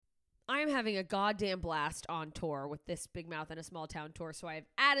I'm having a goddamn blast on tour with this Big Mouth and a Small Town tour. So I've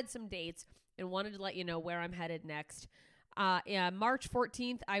added some dates and wanted to let you know where I'm headed next. March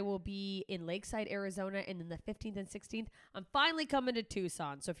 14th, I will be in Lakeside, Arizona. And then the 15th and 16th, I'm finally coming to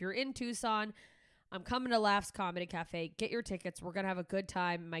Tucson. So if you're in Tucson, I'm coming to Laughs Comedy Cafe. Get your tickets. We're going to have a good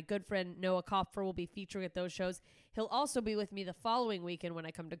time. My good friend Noah Kopfer will be featuring at those shows. He'll also be with me the following weekend when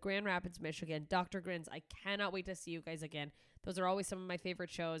I come to Grand Rapids, Michigan. Dr. Grins, I cannot wait to see you guys again. Those are always some of my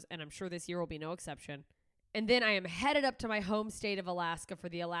favorite shows, and I'm sure this year will be no exception. And then I am headed up to my home state of Alaska for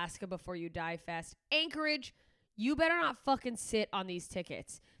the Alaska Before You Die Fest. Anchorage, you better not fucking sit on these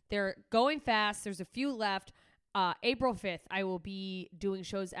tickets. They're going fast. There's a few left. April 5th, I will be doing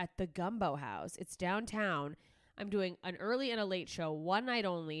shows at the Gumbo House. It's downtown. I'm doing an early and a late show, one night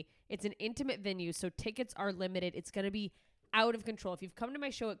only. It's an intimate venue, so tickets are limited. It's going to be out of control. If you've come to my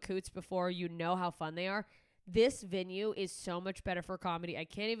show at Coots before, you know how fun they are. This venue is so much better for comedy. I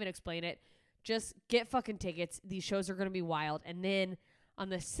can't even explain it. Just get fucking tickets. These shows are going to be wild. And then on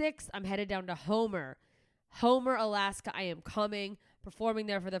the 6th, I'm headed down to Homer, Alaska. I am coming, performing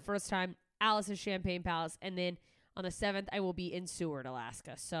there for the first time. Alice's Champagne Palace, and then on the 7th, I will be in Seward,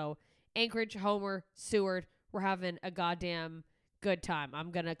 Alaska. So Anchorage, Homer, Seward, we're having a goddamn good time. I'm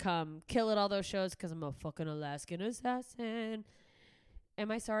going to come kill at all those shows because I'm a fucking Alaskan assassin.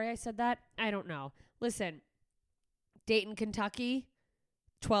 Am I sorry I said that? I don't know. Listen, Dayton, Kentucky,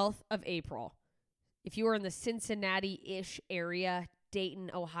 12th of April. If you are in the Cincinnati-ish area,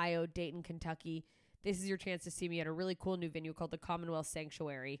 Dayton, Ohio, Dayton, Kentucky, this is your chance to see me at a really cool new venue called the Commonwealth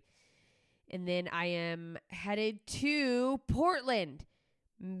Sanctuary. And then I am headed to Portland,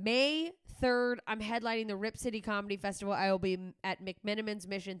 May 3rd. I'm headlining the Rip City Comedy Festival. I will be at McMenamin's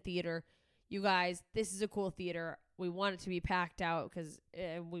Mission Theater. You guys, this is a cool theater. We want it to be packed out because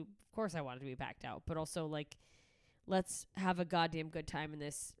of course I want it to be packed out. But also, like, let's have a goddamn good time in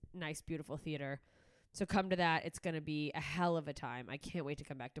this nice, beautiful theater. So come to that. It's going to be a hell of a time. I can't wait to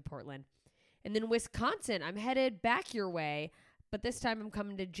come back to Portland. And then Wisconsin, I'm headed back your way. But this time I'm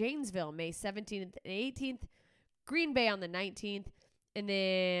coming to Janesville, May 17th and 18th, Green Bay on the 19th, and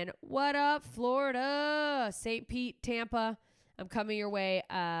then what up, Florida, St. Pete, Tampa. I'm coming your way.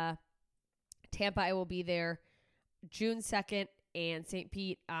 Tampa, I will be there June 2nd, and St.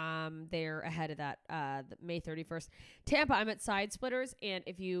 Pete, they're ahead of that, May 31st. Tampa, I'm at Side Splitters, and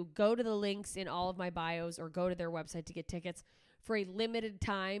if you go to the links in all of my bios or go to their website to get tickets, for a limited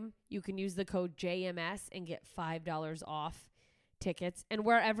time, you can use the code JMS and get $5 off tickets. And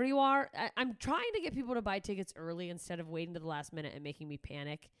wherever you are, I'm trying to get people to buy tickets early instead of waiting to the last minute and making me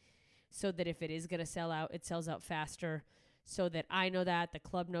panic, so that if it is going to sell out, it sells out faster, so that I know that, the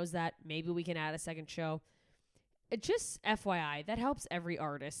club knows that, maybe we can add a second show. It just FYI, that helps every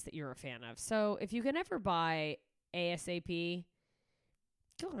artist that you're a fan of. So if you can ever buy ASAP,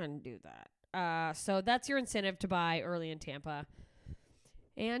 go ahead and do that. So that's your incentive to buy early in Tampa.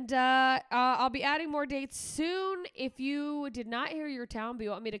 And I'll be adding more dates soon. If you did not hear your town but you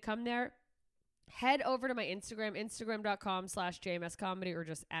want me to come there, head over to my Instagram, instagram.com/JMScomedy, or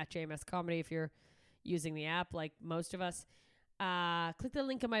just at JMScomedy if you're using the app like most of us. Click the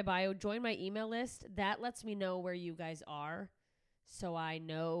link in my bio. Join my email list. That lets me know where you guys are, so I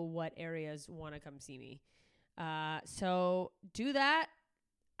know what areas want to come see me. So do that.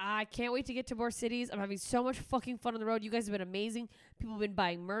 I can't wait to get to more cities. I'm having so much fucking fun on the road. You guys have been amazing. People have been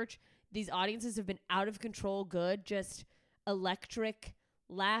buying merch. These audiences have been out of control good, just electric,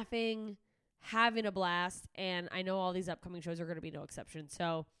 laughing, having a blast. And I know all these upcoming shows are going to be no exception.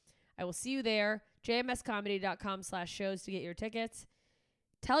 So I will see you there. jmscomedy.com/shows to get your tickets.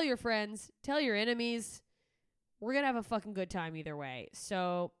 Tell your friends. Tell your enemies. We're going to have a fucking good time either way.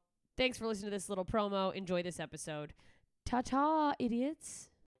 So thanks for listening to this little promo. Enjoy this episode. Ta-ta, idiots.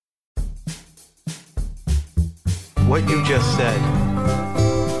 What you just said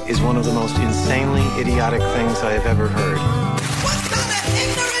is one of the most insanely idiotic things I have ever heard. What kind of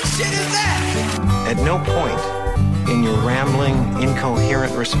ignorant shit is that? At no point in your rambling,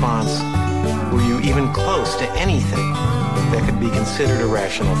 incoherent response were you even close to anything that could be considered a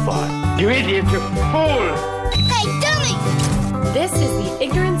rational thought. You idiot, you fool! Hey, dummy! This is the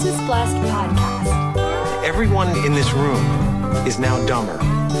Ignorance is Blessed podcast. Everyone in this room is now dumber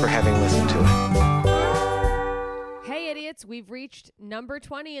for having listened to it. Hey, idiots. We've reached number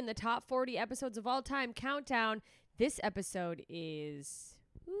 20 in the top 40 episodes of all time countdown. This episode is...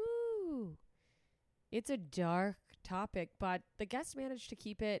 Ooh, it's a dark topic, but the guests managed to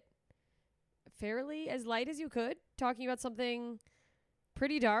keep it fairly as light as you could, talking about something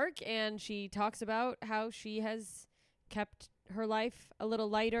pretty dark, and she talks about how she has kept her life a little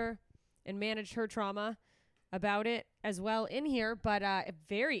lighter and managed her trauma. about it as well in here, but a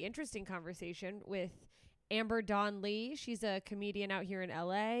very interesting conversation with Amber Dawn Lee. She's a comedian out here in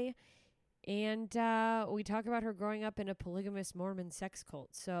LA, and we talk about her growing up in a polygamous Mormon sex cult.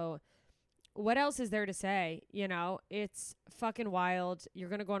 So what else is there to say? You know, it's fucking wild. You're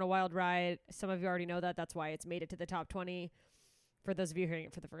going to go on a wild ride. Some of you already know that. That's why it's made it to the top 20. For those of you hearing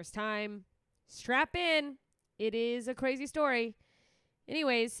it for the first time, strap in. It is a crazy story.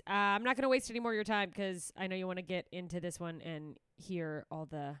 Anyways, I'm not going to waste any more of your time because I know you want to get into this one and hear all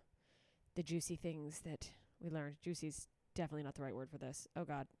the juicy things that we learned. Juicy's definitely not the right word for this. Oh,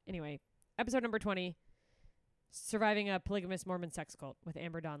 God. Anyway, episode number 20, Surviving a Polygamous Mormon Sex Cult with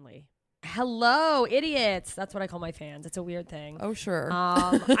Amber Dawn Lee. Hello, idiots. That's what I call my fans. It's a weird thing. Oh, sure.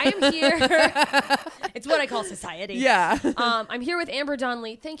 I am here. It's what I call society. Yeah. I'm here with Amber Dawn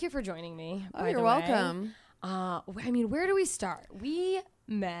Lee. Thank you for joining me. Oh, you're welcome. I mean, where do we start? We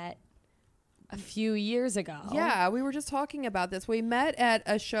met a few years ago. Yeah, we were just talking about this. We met at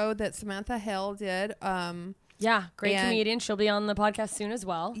a show that Samantha Hale did. Yeah, great comedian. She'll be on the podcast soon as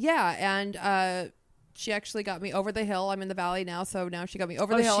well. Yeah, and she actually got me over the hill. I'm in the valley now, so now she got me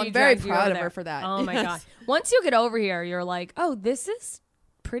over the hill. She I'm very dragged you proud over of there. her for that. Oh, my God. Once you get over here, you're like, oh, this is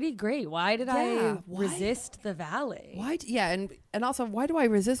pretty great. Why did I resist the valley? Why? And also, why do I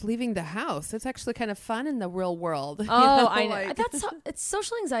resist leaving the house? It's actually kind of fun in the real world. Oh, I know. It's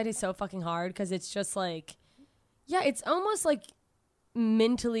social anxiety is so fucking hard because it's just like, yeah, it's almost like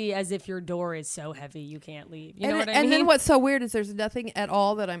mentally as if your door is so heavy you can't leave. You know what I mean? And then what's so weird is there's nothing at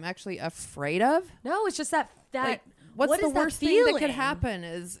all that I'm actually afraid of. No, it's just that like, what's the worst thing that could happen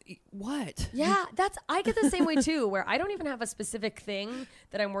is what? Yeah, I get the same way too, where I don't even have a specific thing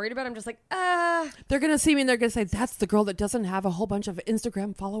that I'm worried about. I'm just like, they're going to see me and they're going to say, that's the girl that doesn't have a whole bunch of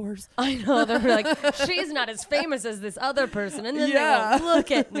Instagram followers. I know. They're like, she's not as famous as this other person. And then they won't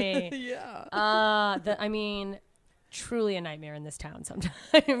look at me. Yeah. I mean, truly a nightmare in this town sometimes.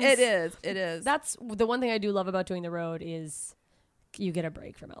 It is. That's the one thing I do love about doing the road is you get a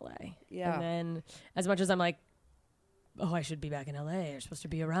break from LA. Yeah. And then as much as I'm like, oh, I should be back in LA. You're supposed to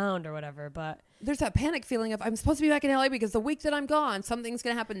be around or whatever. But there's that panic feeling of I'm supposed to be back in LA because the week that I'm gone, something's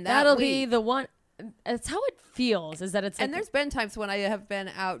going to happen that'll week. be the one. It's how it feels is that it's like, and there's been times when I have been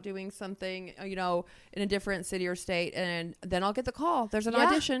out doing something, you know, in a different city or state, and then I'll get the call. There's an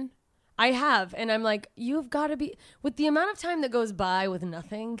audition. I have. And I'm like, you've got to be with the amount of time that goes by with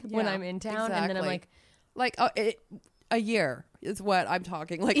nothing when I'm in town. Exactly. And then I'm like a year is what I'm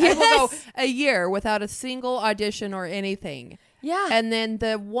talking. Like I will go a year without a single audition or anything. Yeah. And then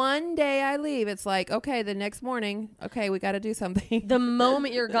the one day I leave, it's like, okay, the next morning, okay, we got to do something. The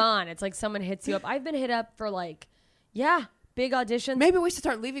moment you're gone, it's like someone hits you up. I've been hit up for like, big auditions. Maybe we should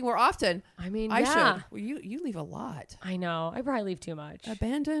start leaving more often. I mean, I should. Well, you leave a lot. I know. I probably leave too much.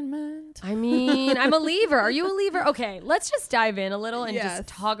 Abandonment. I mean, I'm a leaver. Are you a leaver? Okay, let's just dive in a little and just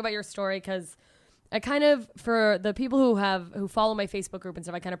talk about your story because I kind of, for the people who follow my Facebook group and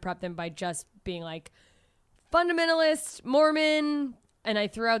stuff, I kind of prep them by just being like fundamentalist, Mormon, and I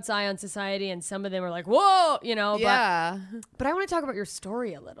threw out Zion Society, and some of them were like, whoa, you know. Yeah. But I want to talk about your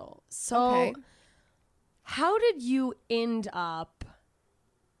story a little. So how did you end up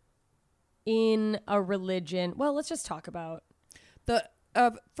in a religion? Well, let's just talk about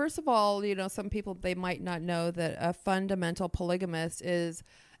first of all, you know, some people, they might not know that a fundamental polygamist is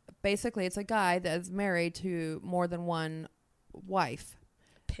basically it's a guy that is married to more than one wife.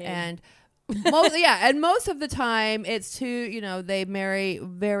 Pig. And most of the time it's to, you know, they marry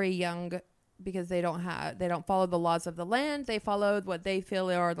very young because they don't follow the laws of the land. They follow what they feel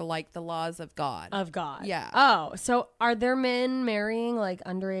are the laws of God. Of God. Yeah. Oh, so are there men marrying like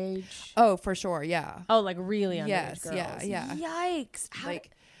underage? Oh, for sure. Yeah. Oh, like really underage girls. Yeah. Yikes.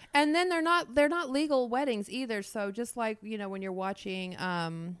 And then they're not legal weddings either. So just like, you know, when you're watching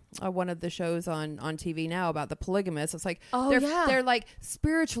one of the shows on TV now about the polygamists, it's like they're like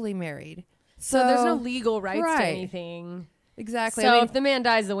spiritually married. So there's no legal rights to anything. Exactly. So if the man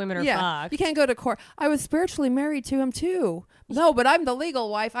dies, the women are fucked. You can't go to court. I was spiritually married to him too. No, but I'm the legal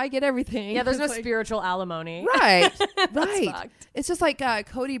wife. I get everything. Yeah, there's no spiritual alimony. Right. Right. It's just like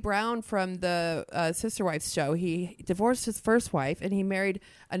Cody Brown from the Sister Wives show. He divorced his first wife and he married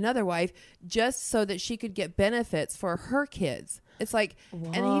another wife just so that she could get benefits for her kids. It's like,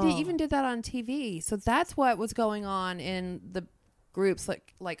 whoa. And he even did that on TV. So that's what was going on in the groups,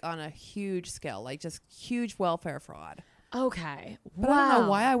 like on a huge scale, like just huge welfare fraud. Okay. But I don't know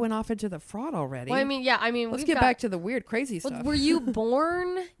why I went off into the fraud already. Well, I mean, let's get back to the weird, crazy stuff. Were you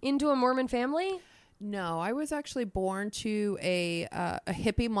born into a Mormon family? No, I was actually born to a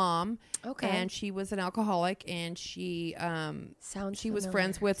hippie mom. Okay. And she was an alcoholic, and she Sounds was familiar.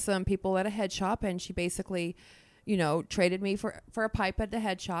 friends with some people at a head shop, and she basically, traded me for a pipe at the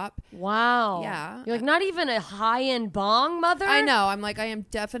head shop. Wow. Yeah. You're like, not even a high-end bong, mother? I know. I'm like, I am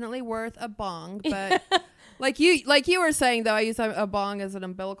definitely worth a bong, but like you were saying though, I used a bong as an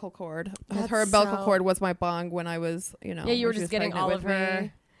umbilical cord. That's Her umbilical so- cord was my bong when I was, Yeah, you were when she just was getting pregnant all with of her.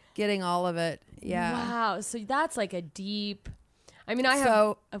 me. Getting all of it. Yeah. Wow. So that's like a deep. I mean,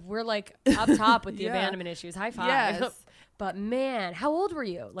 we're like up top with the Yeah. abandonment issues. High five. Yes. But man, how old were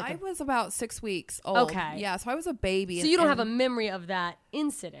you? I was about 6 weeks old. Okay. Yeah, so I was a baby. So you don't have a memory of that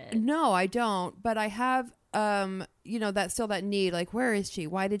incident. No, I don't. But I have, that's still that need. Like, where is she?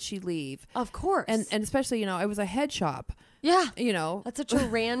 Why did she leave? Of course. And especially, I was a head shop. yeah, That's that's such a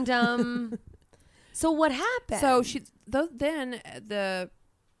random. So what happened? So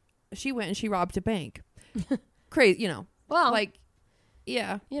she went and she robbed a bank. Crazy, well, like,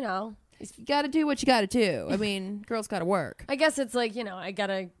 yeah, you know, you got to do what you got to do. I mean, girls got to work. I guess it's like, I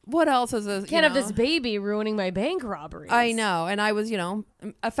gotta What else is this? can't have this baby ruining my bank robberies. I know, and I was,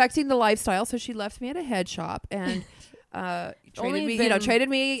 affecting the lifestyle. So she left me at a head shop and traded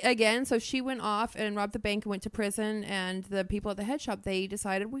me again. So she went off and robbed the bank and went to prison. And the people at the head shop, they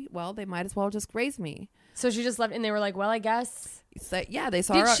decided, they might as well just raise me. So she just left, and they were like, "Well, I guess." So, yeah, they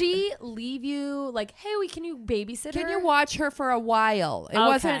saw Did her. she leave you like, "Hey, can you babysit her?" Can you watch her for a while? It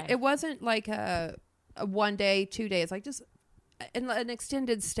Okay. wasn't like a 1 day, 2 days, like just an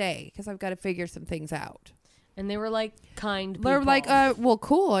extended stay because I've got to figure some things out. And they were like kind people. They're like, well,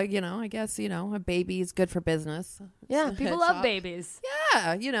 cool. I guess, a baby is good for business. yeah, It's a people head love shop. babies.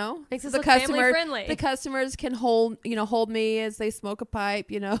 Yeah, Makes us look family friendly. The customers can hold me as they smoke a pipe,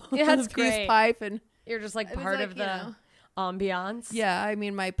 Yeah, that's a peace great. pipe, and You're just like it was part like, of the ambiance. yeah. I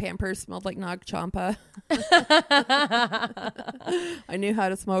mean, my Pampers smelled like Nag Champa. I knew how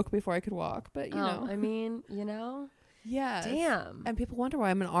to smoke before I could walk, but I mean, yeah. damn. And people wonder why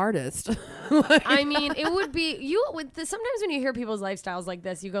I'm an artist. I mean, it would be sometimes when you hear people's lifestyles like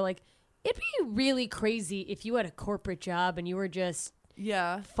this, you go like, it'd be really crazy if you had a corporate job and you were just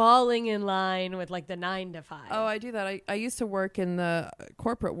Yeah. falling in line with like the 9 to 5. Oh, I do that. I used to work in the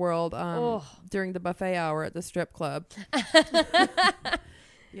corporate world during the buffet hour at the strip club.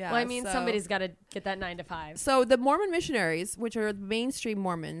 Yeah. Well, I mean, so- somebody's got to get that 9 to 5. So the Mormon missionaries, which are the mainstream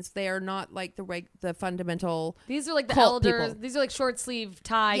Mormons, they are not like the fundamental. These are like the cult elders. people. These are like short sleeve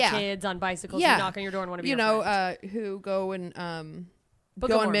tie Yeah. kids on bicycles Yeah. who knock on your door and want to be your friend. Who go and Book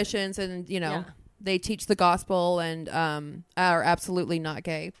go of on Mormon. missions, and Yeah. they teach the gospel and are absolutely not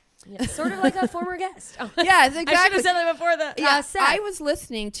gay. Yeah, sort of like a former guest. Oh. Yeah, I should exactly. have said that before the set. I was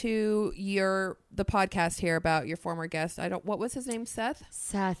listening to the podcast here about your former guest. What was his name? Seth.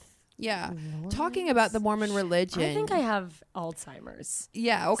 Seth. Yeah, talking about the Mormon religion. I think I have Alzheimer's.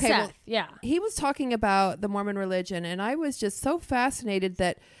 Yeah. Okay. Seth. Well, Yeah. he was talking about the Mormon religion, and I was just so fascinated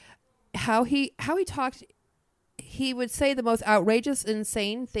that how he talked. He would say the most outrageous,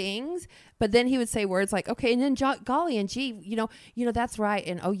 insane things, but then he would say words like, "Okay," and then golly and gee, that's right,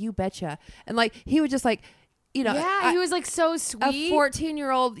 and oh, you betcha, and like he would just like, Yeah, he was like so a sweet.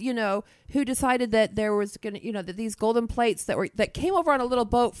 14-year-old, who decided that there was gonna, that these golden plates that came over on a little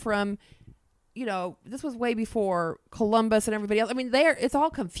boat from, this was way before Columbus and everybody else. I mean, it's all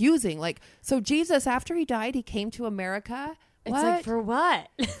confusing. Like, so Jesus, after he died, he came to America. It's What? like, for what?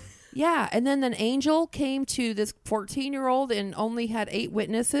 Yeah, and then an angel came to this 14-year-old and only had 8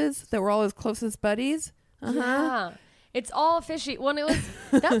 witnesses that were all his closest buddies. Yeah. It's all fishy. Well,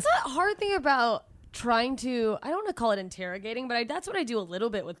 that's a hard thing about trying to, I don't want to call it interrogating, but that's what I do a little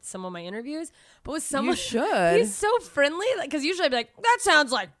bit with some of my interviews. But with someone, You should. he's so friendly, because usually I'd be like, that sounds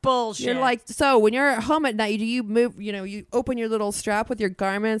like bullshit. You're like, so when you're at home at night, do you move, you open your little strap with your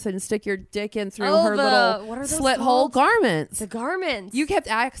garments and stick your dick in through her what little are those slit hole called? garments? The garments. You kept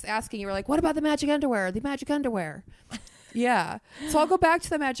asking, you were like, what about the magic underwear? The magic underwear. Yeah. So I'll go back to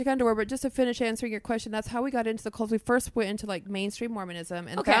the magic underwear, but just to finish answering your question, that's how we got into the cult. We first went into like mainstream Mormonism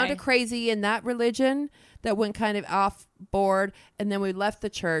and Okay. found it crazy in that religion that went kind of off board. And then we left the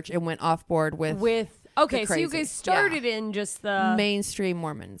church and went off board with okay, the so you crazy. guys started in just the mainstream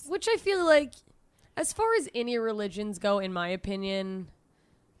Mormons. which I feel like, as far as any religions go, in my opinion,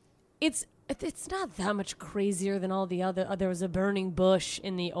 it's not that much crazier than all the other. There was a burning bush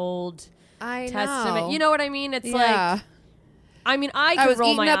in the Old I Testament. know. You know what I mean? It's Yeah. like, I mean, I I could was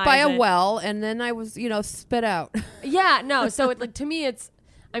roll eaten my up by eyes a at- well, and then I was, spit out. Yeah, no. So to me,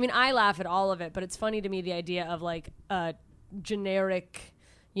 I mean, I laugh at all of it, but it's funny to me the idea of like a generic,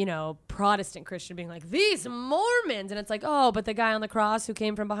 Protestant Christian being like, these Mormons. And it's like, oh, but the guy on the cross who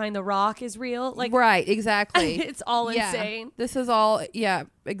came from behind the rock is real. Like, right, exactly. It's all insane. This is all,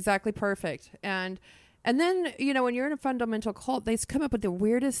 exactly perfect. And then, when you're in a fundamental cult, they come up with the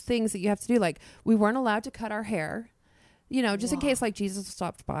weirdest things that you have to do. Like, we weren't allowed to cut our hair. Just in case like Jesus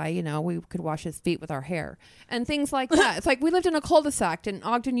stopped by, we could wash his feet with our hair and things like that. It's like we lived in a cul-de-sac in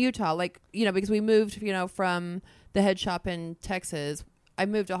Ogden, Utah, because we moved, from the head shop in Texas. I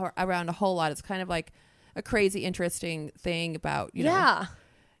moved around a whole lot. It's kind of like a crazy, interesting thing about, Yeah.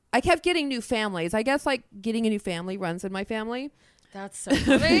 I kept getting new families. I guess like getting a new family runs in my family. That's so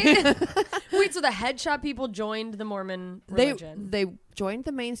funny. Wait, so the head shop people joined the Mormon religion? They joined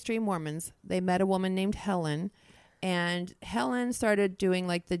the mainstream Mormons. They met a woman named Helen. And Helen started doing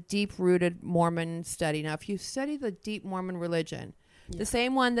like the deep-rooted Mormon study. Now, if you study the deep Mormon religion, the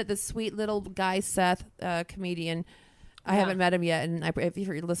same one that the sweet little guy, Seth, comedian, I haven't met him yet. And if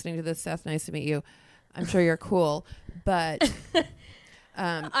you're listening to this, Seth, nice to meet you. I'm sure you're cool. But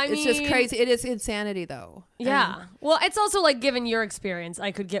it's just crazy. It is insanity, though. Yeah. Well, it's also like, given your experience,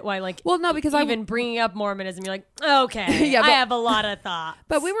 I could get why, like, because even bringing up Mormonism, you're like, okay, I have a lot of thoughts.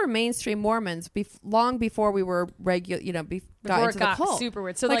 But we were mainstream Mormons long before we were regular, got into the cult. Super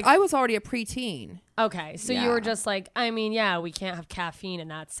weird. So like I was already a preteen. Okay. So you were just like, we can't have caffeine and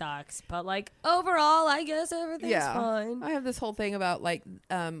that sucks. But like overall, I guess everything's fine. I have this whole thing about like,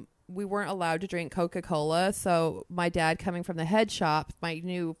 we weren't allowed to drink Coca-Cola. So my dad, coming from the head shop, my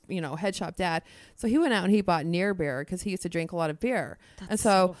new, head shop dad. So he went out and he bought near beer because he used to drink a lot of beer. That's and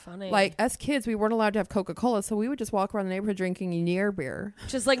so funny. like as kids, we weren't allowed to have Coca-Cola. So we would just walk around the neighborhood drinking near beer.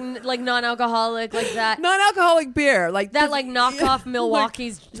 Just like non-alcoholic, like that. Non-alcoholic beer. Like that, like knockoff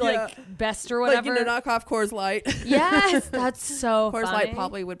Milwaukee's best or whatever. Like, knockoff Coors Light. Yes. That's so Coors funny. Light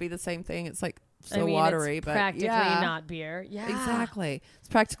probably would be the same thing. It's like watery, it's but practically not beer. Yeah, exactly. It's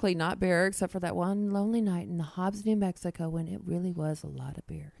practically not beer, except for that one lonely night in the Hobbs, New Mexico, when it really was a lot of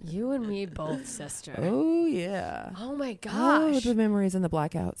beer. You and me both, sister. Oh yeah. Oh my gosh. Oh, the memories and the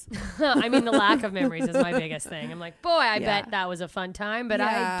blackouts. I mean, the lack of memories is my biggest thing. I'm like, boy, I bet that was a fun time, but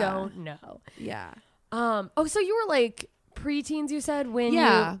I don't know. Yeah. Oh, so you were like preteens, you said, when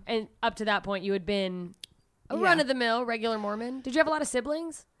you, and up to that point, you had been a run-of-the-mill regular Mormon. Did you have a lot of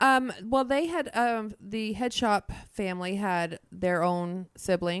siblings? Well, they had the head shop family had their own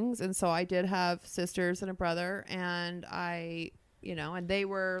siblings, and so I did have sisters and a brother, and I, and they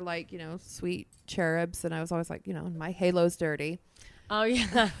were like, sweet cherubs, and I was always like, my halo's dirty. Oh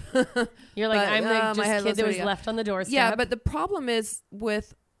yeah, you're like, I'm the kid that was left on the doorstep. Yeah, but the problem is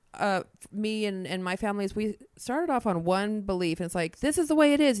with me and my family is we started off on one belief, and it's like, this is the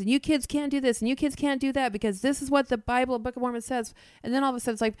way it is, and you kids can't do this and you kids can't do that because this is what the Bible, Book of Mormon says. And then all of a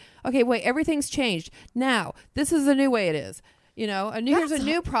sudden it's like, okay, wait, everything's changed now, this is the new way it is, and here's a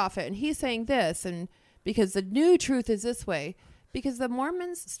new prophet and he's saying this, and because the new truth is this way, because the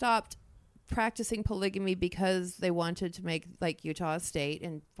Mormons stopped practicing polygamy because they wanted to make like Utah a state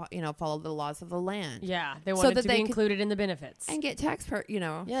and follow the laws of the land. Yeah, they wanted to be included in the benefits and get tax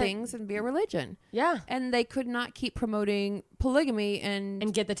things and be a religion. Yeah, and they could not keep promoting polygamy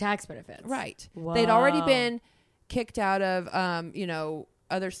and get the tax benefits. Right. Whoa. They'd already been kicked out of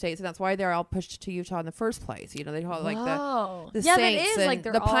other states, and that's why they're all pushed to Utah in the first place. They call it like the saints and like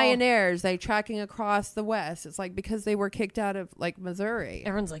the pioneers. They tracking across the West. It's like because they were kicked out of like Missouri.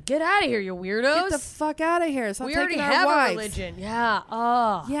 Everyone's like, "Get out of here, you weirdos! Get the fuck out of here!" So we already have a religion. Yeah.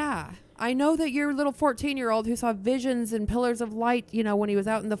 Oh. Yeah. I know that your little 14-year-old who saw visions and pillars of light, when he was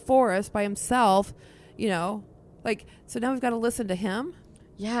out in the forest by himself, like, so now we've got to listen to him.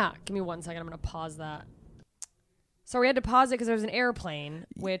 Yeah. Give me 1 second. I'm going to pause that. So we had to pause it because there was an airplane,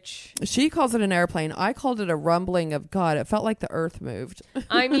 which... She calls it an airplane. I called it a rumbling of God. It felt like the earth moved.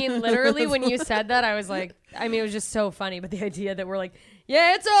 I mean, literally, when you said that, I was like... it was just so funny. But the idea that we're like,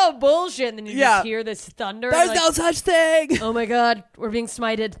 yeah, it's all bullshit. And then you just hear this thunder. There's no such thing. Oh, my God. We're being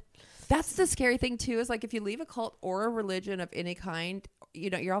smited. That's the scary thing, too, is like if you leave a cult or a religion of any kind,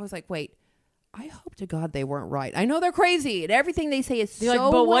 you're always like, wait, I hope to God they weren't right. I know they're crazy and everything they say is you're so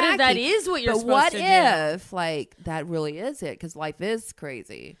like, but wacky. What if that is what you're supposed to do? What if, like, that really is it? Because life is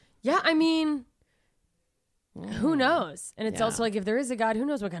crazy. Yeah, I mean, who knows? And it's also like, if there is a God, who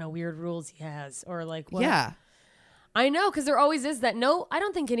knows what kind of weird rules he has? Or like, what? Yeah. I know, because there always is that. No, I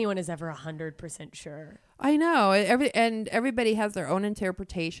don't think anyone is ever 100% sure. I know. Everybody has their own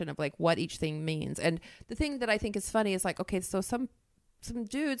interpretation of like what each thing means. And the thing that I think is funny is like, okay, so some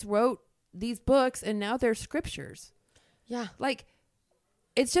dudes wrote these books and now they're scriptures. Yeah. Like,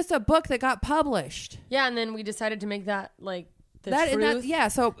 it's just a book that got published. Yeah, and then we decided to make that like truth, yeah.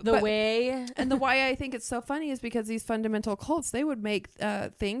 So the way. And the why I think it's so funny is because these fundamental cults, they would make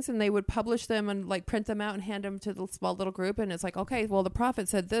things and they would publish them and like print them out and hand them to the small little group. And it's like, okay, well, the prophet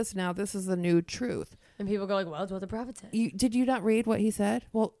said this. Now this is the new truth. And people go like, well, it's what the prophet said. Did you not read what he said?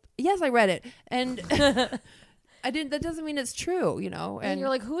 Well, yes, I read it. And I didn't. That doesn't mean it's true, you know. And you're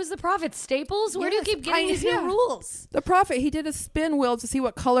like, who is the prophet? Staples? Where do you keep getting these new rules? The prophet, he did a spin wheel to see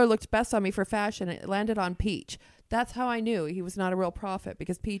what color looked best on me for fashion. It landed on peach. That's how I knew he was not a real prophet,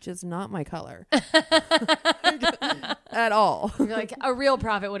 because peach is not my color at all. You're like, a real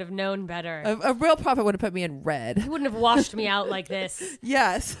prophet would have known better. A real prophet would have put me in red. He wouldn't have washed me out like this.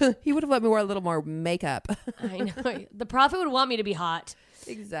 Yes. He would have let me wear a little more makeup. I know. The prophet would want me to be hot.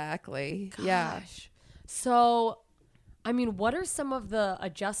 Exactly. Gosh. Yeah. So, I mean, what are some of the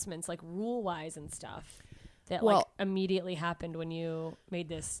adjustments, like rule-wise and stuff, that like immediately happened when you made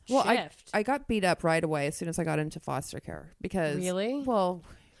this shift? I got beat up right away as soon as I got into foster care because... Really? Well...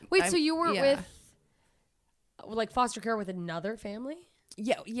 Wait, so you weren't with, like, foster care with another family?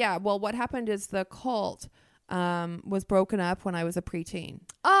 Yeah. Well, what happened is the cult was broken up when I was a preteen.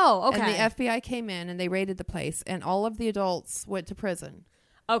 Oh, okay. And the FBI came in and they raided the place, and all of the adults went to prison.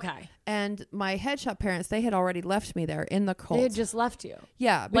 Okay. And my headshot parents, they had already left me there in the cult. They had just left you.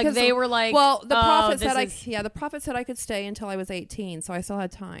 Yeah. Like they were like, well, the prophet said the prophet said I could stay until I was 18, so I still had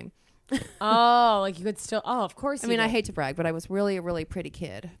time. Oh, like you could still, of course. I mean, I hate to brag, but I was really a really pretty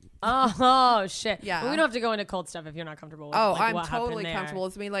kid. Oh shit. Yeah. Well, we don't have to go into cult stuff if you're not comfortable with I'm what totally happened comfortable.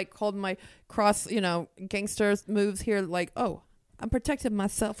 It's me like holding my cross, gangsters moves here, like, oh, I'm protecting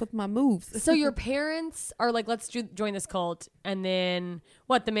myself with my moves. So your parents are like, let's join this cult. And then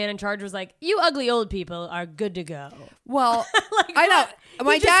the man in charge was like, you ugly old people are good to go. Well, like, I know.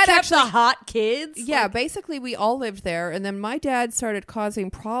 My dad kept actually the hot kids. Yeah, basically we all lived there. And then my dad started causing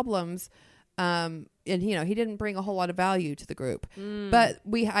problems. And he didn't bring a whole lot of value to the group. But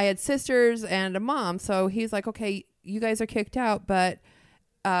I had sisters and a mom. So he's like, okay, you guys are kicked out, but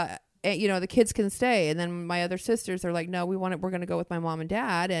the kids can stay. And then my other sisters are like, no, we're going to go with my mom and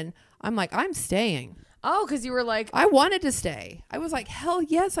dad. And I'm like, I'm staying. Oh, because you were like, I wanted to stay. I was like, hell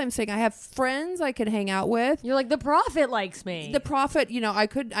yes, I'm staying. I have friends I could hang out with. You're like, the prophet likes me. The prophet,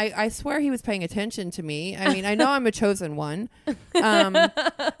 I swear he was paying attention to me. I mean, I know I'm a chosen one. And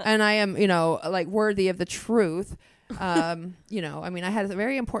I am, like worthy of the truth. I had a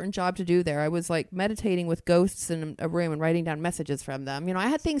very important job to do there. I was like meditating with ghosts in a room and writing down messages from them. I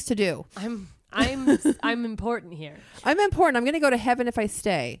had things to do. I'm important here. I'm important. I'm going to go to heaven if I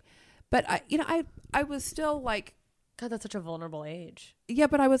stay. But I was still like, God, that's such a vulnerable age. Yeah,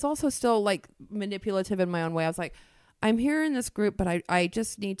 but I was also still like manipulative in my own way. I was like, I'm here in this group, but I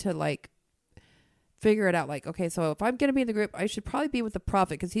just need to like figure it out. Like, okay, so if I'm going to be in the group, I should probably be with the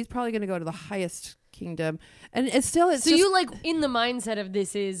prophet because he's probably going to go to the highest kingdom. And it's so just, you like in the mindset of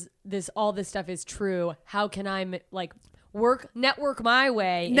all this stuff is true. How can I like network my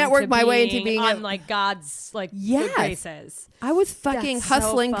way into being on like God's like good graces? I was fucking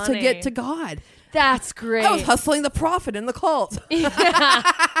hustling to get to God. That's great. I was hustling the prophet in the cult. You're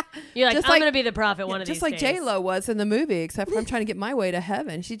like, I'm going to be the prophet one of these days. Just like J-Lo was in the movie, except for I'm trying to get my way to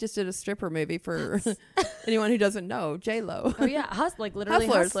heaven. She just did a stripper movie for anyone who doesn't know, J-Lo. Oh yeah, literally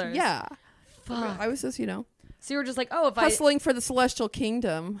hustlers. Yeah. Fuck. I was just, So you were just like, if hustling for the celestial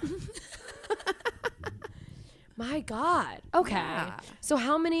kingdom. My God. Okay. Yeah. So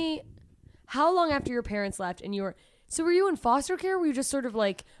how long after your parents left and were you in foster care? Were you just sort of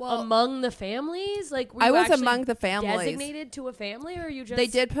like among the families? Like were you I was among the families. Designated to a family, or are you just? They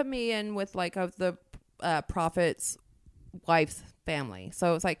did put me in with like the prophet's wife's family.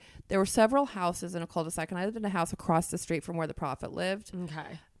 So it was like there were several houses in a cul-de-sac, and I lived in a house across the street from where the prophet lived.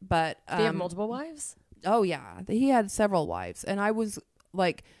 Okay. But did they have multiple wives? Oh yeah, he had several wives, and I was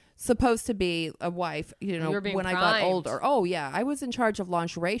like supposed to be a wife. When I got older. Oh yeah, I was in charge of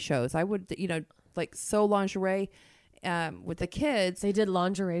lingerie shows. I would like sew lingerie. With the kids. They did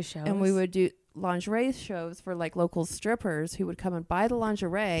lingerie shows. And we would do lingerie shows for like local strippers who would come and buy the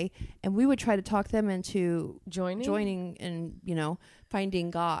lingerie, and we would try to talk them into joining and, finding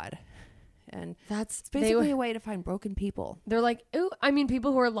God. And that's basically a way to find broken people. They're like, ooh,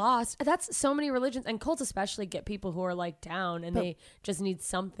 people who are lost. That's so many religions, and cults especially get people who are like down and they just need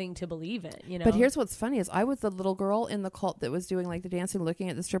something to believe in, But here's what's funny is I was the little girl in the cult that was doing like the dancing, looking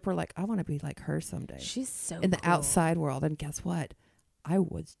at the stripper like, I want to be like her someday. She's so in the outside world. And guess what? I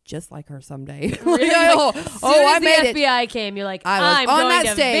was just I was someday. Really? I made the FBI came, you're like, I'm on going that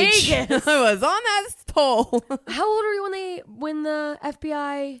to stage. Vegas. I was on that pole. How old were you when the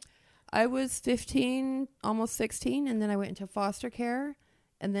FBI? I was 15, almost 16, and then I went into foster care,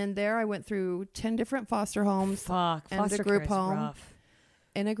 And then there I went through 10 different foster homes. Fuck. And Foster a group care is home. rough.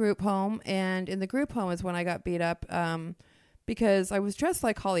 In a group home. And in the group home is when I got beat up because I was dressed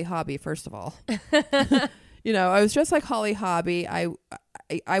like Holly Hobby, first of all. I was dressed like Holly Hobby.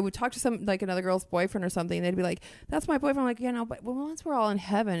 I would talk to some, like another girl's boyfriend or something. And they'd be like, that's my boyfriend. I'm like, but once we're all in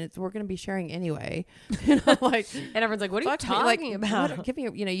heaven, we're going to be sharing anyway. And everyone's like, what are you talking about?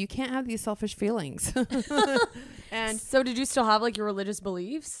 You can't have these selfish feelings. And so did you still have like your religious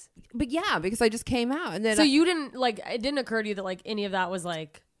beliefs? But yeah, because I just came out. And then so you didn't it didn't occur to you that like any of that was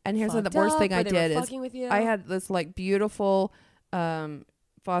like, and here's the worst thing I did is with you? I had this like beautiful,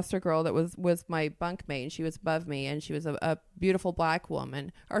 foster girl that was my bunkmate, and she was above me, and she was a beautiful black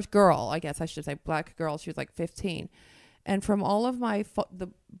woman, or girl, I guess I should say, black girl. She was like 15, and from all of the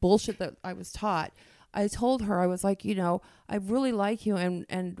bullshit that I was taught, I told her, I was like, I really like you,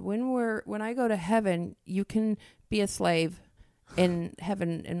 and when I go to heaven, you can be a slave in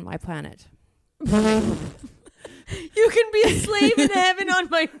heaven in my planet. You can be a slave in heaven on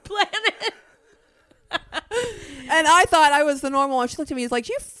my planet. And I thought I was the normal one. She looked at me, she's like,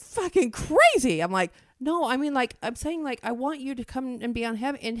 you fucking crazy. I'm like, no, I mean, like, I'm saying, like, I want you to come and be in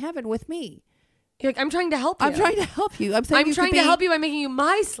heaven with me. You're like, I'm trying to help you. I'm trying to help you. I'm saying I'm trying to help you by making you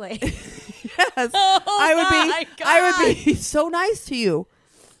my slave. Yes. I would be so nice to you.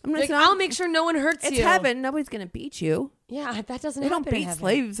 I'll make sure no one hurts you. It's heaven. Nobody's going to beat you. Yeah, that doesn't They happen. don't beat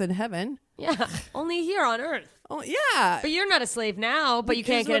slaves in heaven. Yeah, only here on earth. Oh, yeah. But you're not a slave now, but you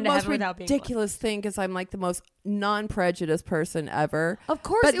can't get into heaven without being ridiculous thing, because I'm like the most non-prejudiced person ever. Of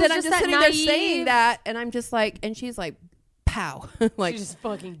course, but it then was I'm just just that sitting naive. there saying that, and I'm just like, and she's like, pow. Like, she just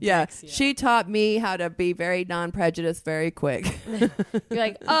fucking yeah. you. She taught me how to be very non-prejudiced very quick. You're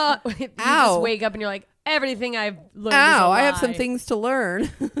like, you just wake up and you're like, everything I've learned is a lie. I have some things to learn.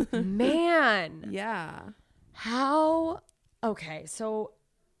 Man. Yeah. How? Okay, so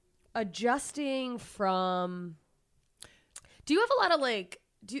adjusting from. Do you have a lot of like?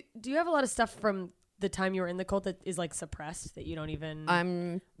 Do you have a lot of stuff from the time you were in the cult that is like suppressed that you don't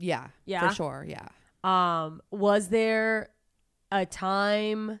even? Yeah, for sure. Yeah. Was there a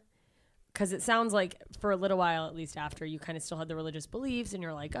time? Because it sounds like for a little while, at least after, you kind of still had the religious beliefs, and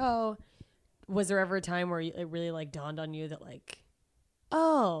you're like, oh. Was there ever a time where it really like dawned on you that like,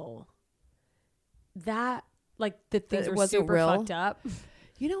 oh, that like the things were super real. fucked up?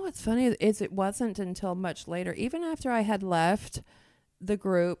 You know what's funny is it wasn't until much later, even after I had left the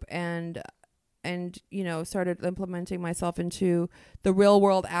group and started implementing myself into the real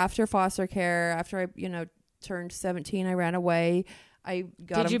world after foster care. After I turned 17, I ran away. I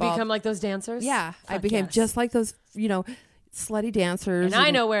got Did you involved. become like those dancers? Yeah, Fuck I became just like those slutty dancers, and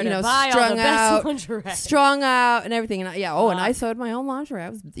I know where to buy all the best lingerie, strung out and everything. And I sewed my own lingerie. I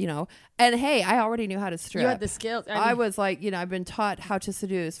was, and hey, I already knew how to strip. You had the skills. I was like, I've been taught how to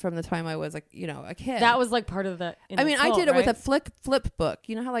seduce from the time I was like, a kid. That was like part of the. I mean, cult, I did it right? with a flip book.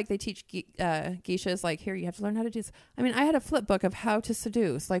 You know how like they teach geishas, like, here you have to learn how to do this. I mean, I had a flip book of how to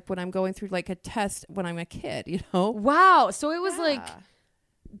seduce, like when I'm going through like a test when I'm a kid. Wow. So it was like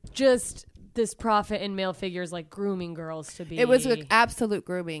just. This prophet in male figures like grooming girls to be. It was an absolute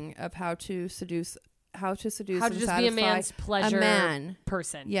grooming of how to seduce, how to just satisfy be a man's pleasure, a man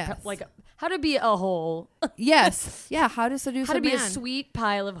person. Yes, like how to be a hole. Yes, yeah, how to seduce, how to be man. a sweet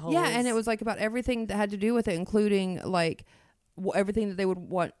pile of holes. Yeah, and it was like about everything that had to do with it, including like everything that they would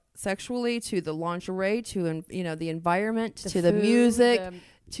want sexually, to the lingerie, to the environment, to food, the music.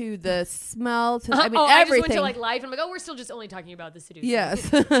 To the smell, to everything. I just went to like life, and I'm like, we're still just only talking about the seducing. Yes,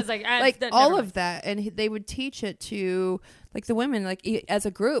 it's like all of that, and they would teach it to like the women, like as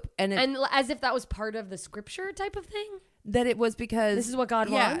a group, and as if that was part of the scripture type of thing. That it was because this is what God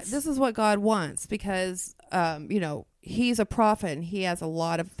wants. This is what God wants because he's a prophet and he has a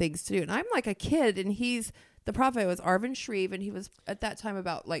lot of things to do, and I'm like a kid, and the prophet was Arvin Shreve, and he was at that time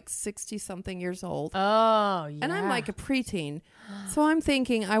about like 60 something years old. Oh, yeah. And I'm like a preteen. So I'm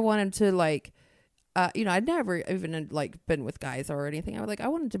thinking I wanted to like, I'd never even like been with guys or anything. I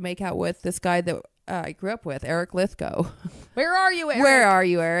wanted to make out with this guy that I grew up with, Eric Lithgow. Where are you, Eric? Where are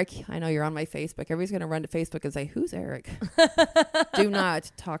you, Eric? I know you're on my Facebook. Everybody's going to run to Facebook and say, who's Eric? Do not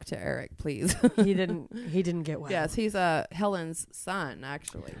talk to Eric, please. He didn't get well. Yes, he's Helen's son,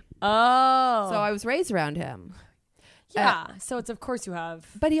 actually. Oh. So I was raised around him. Yeah. So it's, of course you have.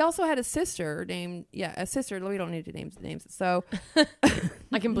 But he also had a sister named, a sister. We don't need to name names. So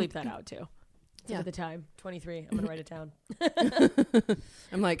I can bleep that out too. At the time, 23. I'm going to write it down.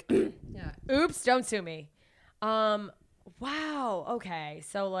 I'm like, Oops, don't sue me. Wow. Okay.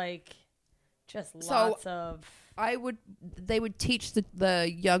 So like just lots of. They would teach the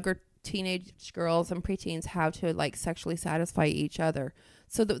younger teenage girls and preteens how to like sexually satisfy each other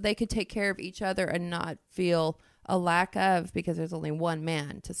so that they could take care of each other and not feel a lack of, because there's only one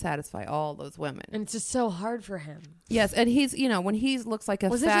man to satisfy all those women. And it's just so hard for him. Yes, and he's, when he looks like a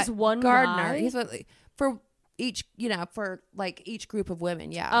Was it fat just one gardener, guy? he's for each, for like each group of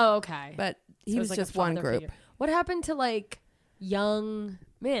women, yeah. Oh, okay. But he So it was like just a one father group. figure. What happened to like young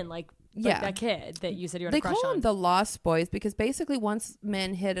men, like that kid that you said you had They a crush call on? them the Lost Boys because basically once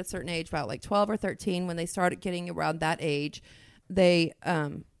men hit a certain age, about like 12 or 13, when they started getting around that age, they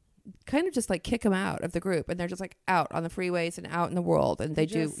kind of just like kick them out of the group, and they're just like out on the freeways and out in the world, and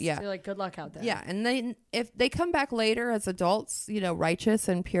They're like, good luck out there. Yeah, and then if they come back later as adults, righteous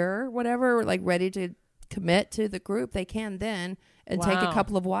and pure, whatever, like ready to commit to the group, they can then and take a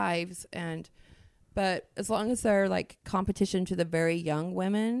couple of wives, but as long as they're like competition to the very young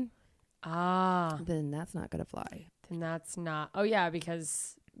women, then that's not gonna fly. Then that's not. Oh yeah,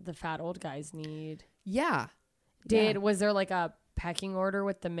 because the fat old guys need. Yeah. Was there like a pecking order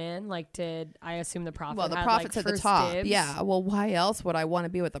with the men? Like, did I assume the prophet? Well, the had, prophet's like, at the first top. dibs? Yeah. Well, why else would I want to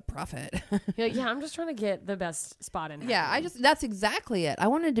be with the prophet? You're like, yeah, I'm just trying to get the best spot in heaven. Yeah, that's exactly it. I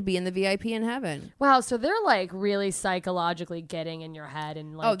wanted to be in the VIP in heaven. Wow, so they're like really psychologically getting in your head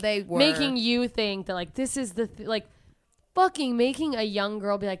and like they were making you think that like this is the like fucking making a young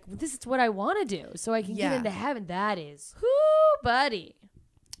girl be like, this is what I want to do so I can get into heaven. That is whoo, buddy.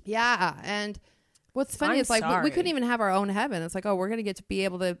 Yeah, and what's funny is like we couldn't even have our own heaven. It's like, we're gonna get to be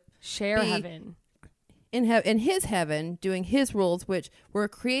able to share heaven in his heaven, doing his rules, which we're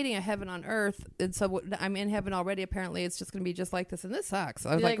creating a heaven on earth. And so I'm in heaven already. Apparently, it's just gonna be just like this, and this sucks.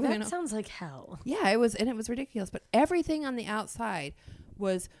 I was like, that sounds like hell. Yeah, it was ridiculous. But everything on the outside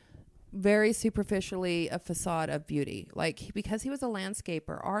was very superficially a facade of beauty. Like, because he was a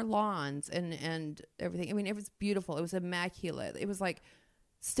landscaper, our lawns and everything. I mean, it was beautiful. It was immaculate. It was like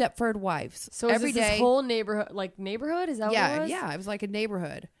Stepford Wives. So every day, this whole neighborhood is that what it was? Yeah, it was like a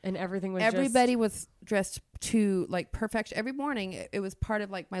neighborhood, and everybody was dressed to like perfection. Every morning, it was part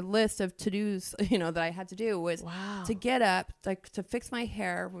of like my list of to dos. That I had to do was to get up, like to fix my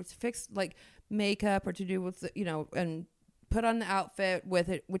hair, to fix like makeup, or to do with and put on the outfit with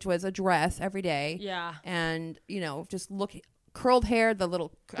it, which was a dress every day. Yeah, and just look. Curled hair, the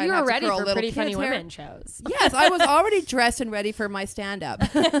little. You were ready for Pretty Funny Women shows. Yes, I was already dressed and ready for my stand-up.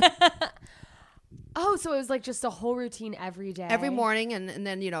 Oh, so it was like just a whole routine every day, every morning, and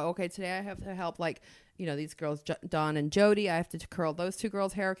then okay, today I have to help like these girls, Dawn and Jody. I have to curl those two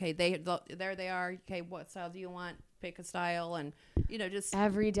girls' hair. Okay, there they are. Okay, what style do you want? Pick a style, and just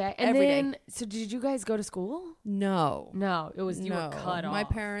every day. And every then, day. so did you guys go to school? No, it was you were cut off. My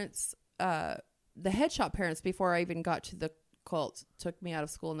parents, the head shop parents, before I even got to the cult, took me out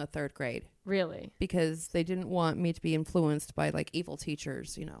of school in the 3rd grade. Really? Because they didn't want me to be influenced by like evil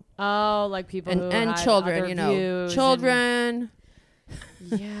teachers, Oh, like people who and had children, other views children.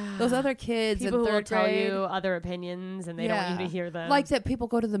 Yeah. Those other kids people in who will 3rd tell grade. you other opinions and they don't want you to hear them. Like that people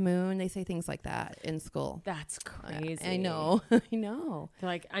go to the moon. They say things like that in school. That's crazy. I know. I know. They're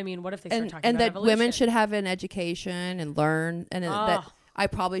like, I mean, what if they start talking and about that evolution? women should have an education and learn, and that I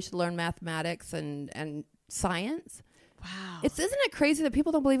probably should learn mathematics and science. Wow. Isn't it crazy that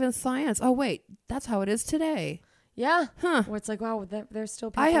people don't believe in science? Oh, wait, that's how it is today. Yeah. Huh. Where it's like, wow, there's still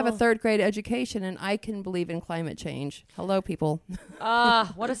people. I have a 3rd grade education, and I can believe in climate change. Hello, people.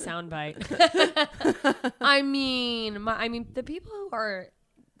 What a soundbite. I mean, the people who are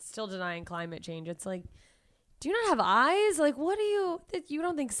still denying climate change, it's like, do you not have eyes? Like, what do you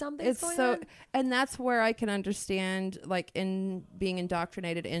don't think something's going on? And that's where I can understand, like, in being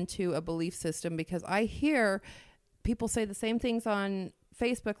indoctrinated into a belief system, because I hear people say the same things on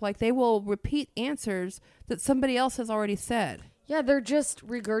Facebook, like they will repeat answers that somebody else has already said. Yeah, they're just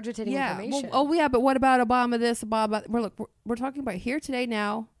regurgitating information. Well, but what about Obama this, Obama? We're talking about here today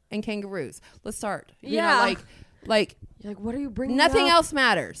now and kangaroos. Let's start. Yeah. Like you're like, what are you bringing nothing up? else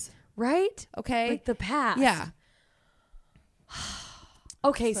matters. Right? Okay. Like the past. Yeah.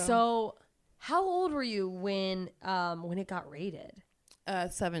 Okay, so how old were you when it got rated?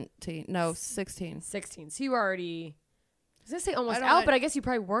 17. No, 16. 16. So you were already, I was going to say almost I don't out, know. but I guess you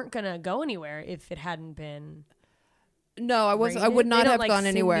probably weren't going to go anywhere if it hadn't been. No, I wasn't. I rated? would not They don't, have like, gone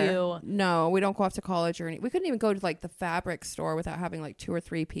send anywhere. you- No, we don't go off to college or anything. We couldn't even go to like the fabric store without having like 2 or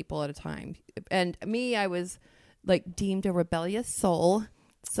 3 people at a time. And me, I was like deemed a rebellious soul.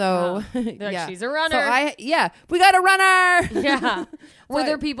 So They're like, yeah, she's a runner. So we got a runner. Yeah. Were So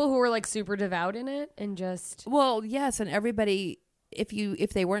there people who were like super devout in it and just? Well, yes, and everybody,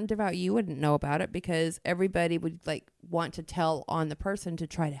 if they weren't devout, you wouldn't know about it, because everybody would like want to tell on the person to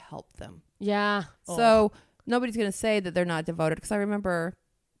try to help them. Yeah. So nobody's going to say that they're not devoted, because I remember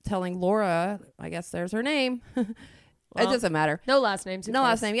telling Laura, I guess there's her name. It doesn't matter. No last names. No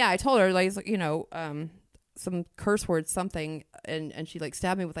last name. Yeah, I told her like some curse words, something, and she like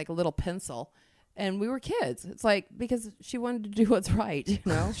stabbed me with like a little pencil. And we were kids. It's like because she wanted to do what's right, you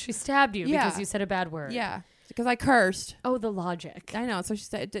know. She stabbed you because you said a bad word. Yeah, because I cursed. Oh, the logic. I know. So she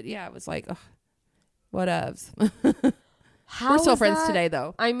said, yeah, it was like, ugh, whatevs. How we're still is friends that? today,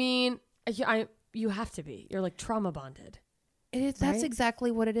 though. I mean, you have to be. You're like trauma bonded. It is. That's right? exactly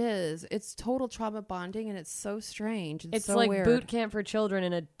what it is. It's total trauma bonding, and it's so strange. It's so like weird. boot camp for children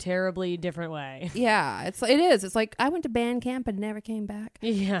in a terribly different way. Yeah, it is. It's like I went to band camp and never came back.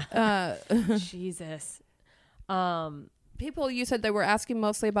 Yeah. Jesus. People, you said they were asking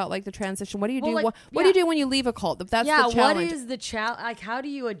mostly about like the transition. What do you do? Like, What do you do when you leave a cult? That's the challenge. What is the challenge? Like, how do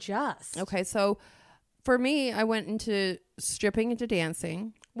you adjust? Okay, so for me, I went into stripping, into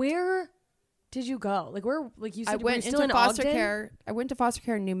dancing. Where did you go? Like where? Like you said, I were you went still into in foster Ogden? care. I went to foster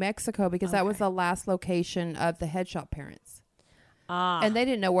care in New Mexico because that was the last location of the head shop parents. And they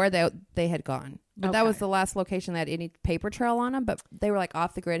didn't know where they had gone. But that was the last location that had any paper trail on them. But they were like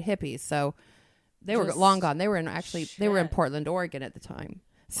off the grid hippies, so they were long gone. They were they were in Portland, Oregon at the time.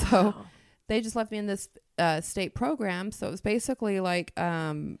 So they just left me in this state program. So it was basically like,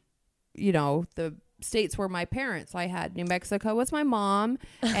 the states were my parents. I had New Mexico was my mom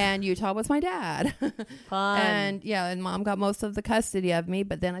and Utah was my dad. Fun. And mom got most of the custody of me,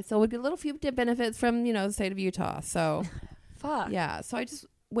 but then I still would get a little few benefits from, the state of Utah. So fuck. Yeah. So I just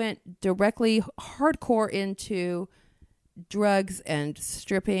went directly hardcore into drugs and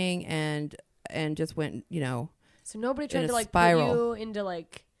stripping and just went, So nobody tried to like spiral. put you into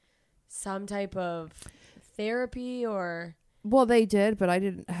like some type of therapy or. Well, they did, but I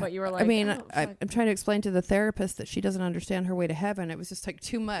didn't. But you were like, I'm trying to explain to the therapist that she doesn't understand her way to heaven. It was just like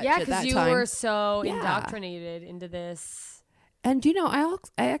too much. Yeah, because you were so indoctrinated into this. And I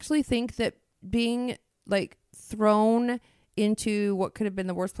actually think that being like thrown into what could have been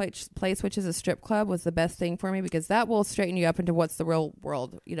the worst place, which is a strip club, was the best thing for me because that will straighten you up into what's the real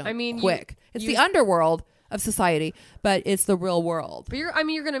world. Quick. It's the underworld of society, but it's the real world. But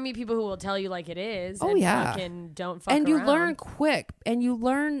you're gonna meet people who will tell you like it is. Oh, and yeah. Fucking don't fuck and around. you learn quick, and you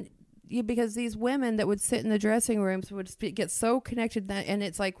learn because these women that would sit in the dressing rooms would get so connected and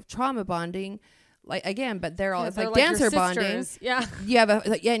it's like trauma bonding. Like again, but they're all it's like dancer your bonding. Yeah, you have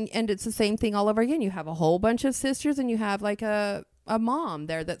and it's the same thing all over again. You have a whole bunch of sisters, and you have like a mom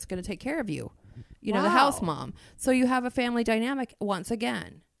there that's going to take care of you. The house mom. So you have a family dynamic once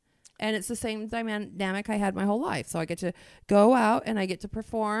again. And it's the same dynamic I had my whole life. So I get to go out and I get to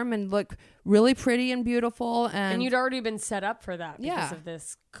perform and look really pretty and beautiful. And you'd already been set up for that because of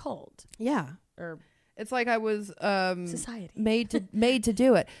this cult. Yeah. Or it's like I was society made to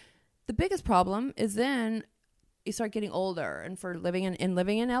do it. The biggest problem is then you start getting older, and for living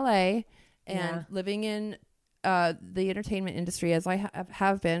in LA and living in the entertainment industry as I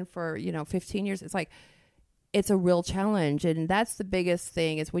have been for 15 years, it's like it's a real challenge. And that's the biggest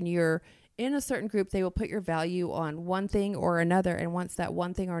thing is when you're in a certain group, they will put your value on one thing or another. And once that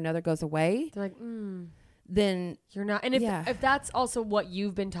one thing or another goes away, they're like, then you're not. And if that's also what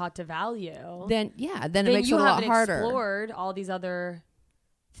you've been taught to value, then it makes it a lot harder. Explored all these other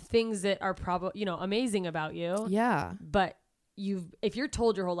things that are probably, amazing about you. Yeah. But if you're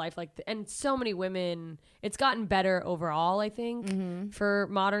told your whole life, and so many women, it's gotten better overall, I think, for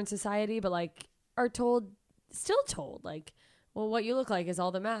modern society, but are still told well, what you look like is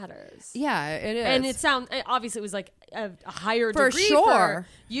all that matters. Yeah, it is. And obviously it was like a higher for degree sure for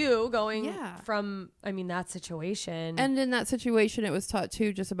you going from, that situation. And in that situation, it was taught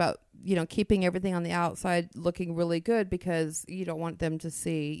too, just about, keeping everything on the outside looking really good because you don't want them to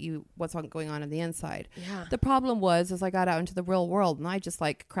see what's going on the inside. Yeah. The problem was, as I got out into the real world and I just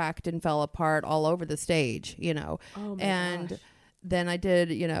cracked and fell apart all over the stage, Oh my gosh. Then I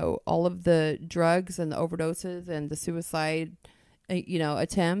did, all of the drugs and the overdoses and the suicide,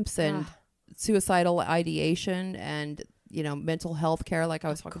 attempts and suicidal ideation and, mental health care, like I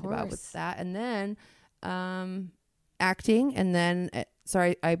was talking about with that. And then acting. And then,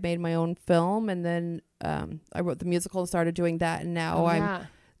 I made my own film. And then I wrote the musical and started doing that. And now I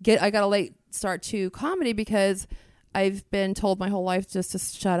got a late start to comedy because I've been told my whole life just to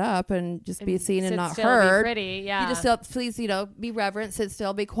shut up and just be seen and not heard. Be pretty, yeah. You just still, please, be reverent, sit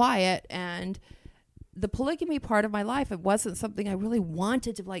still, be quiet. And the polygamy part of my life, it wasn't something I really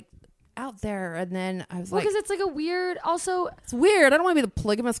wanted to out there. And then I was because it's a weird, also. It's weird. I don't want to be the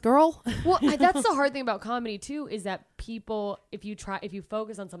polygamous girl. Well, that's the hard thing about comedy too, is that people, if you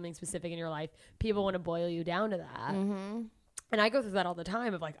focus on something specific in your life, people want to boil you down to that. Mm-hmm. And I go through that all the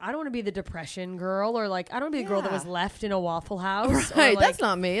time of like, I don't want to be the depression girl, or like, I don't want to be a girl that was left in a Waffle House. Right. Or, like, that's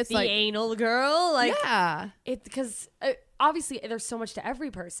not me. It's the like, anal girl. Like, yeah. It's because obviously there's so much to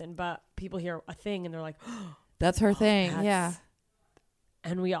every person, but people hear a thing and they're like, That's her thing. that's- Yeah.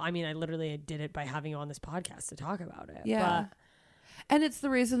 and I literally did it by having you on this podcast to talk about it. Yeah. And it's the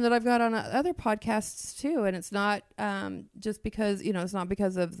reason that I've got on other podcasts too. And it's not just because, it's not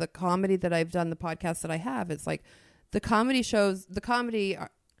because of the comedy that I've done, the podcast that I have. It's like the comedy shows,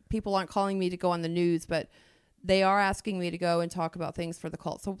 people aren't calling me to go on the news, but they are asking me to go and talk about things for the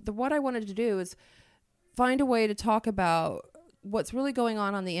cult. So what I wanted to do is find a way to talk about what's really going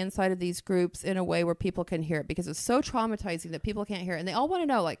on the inside of these groups in a way where people can hear it, because it's so traumatizing that people can't hear it. And they all want to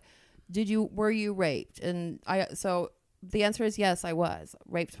know, like, were you raped? And so the answer is yes, I was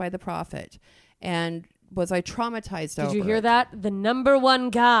raped by the prophet. And was I traumatized over Did you hear it? that? The number one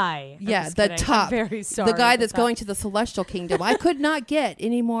guy. I'm Yeah, just the kidding. top. I'm very sorry. The guy about that's that. going to the celestial kingdom. I could not get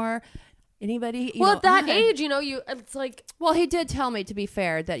any more. Anybody? Well, at that age, it's like, Well, he did tell me, to be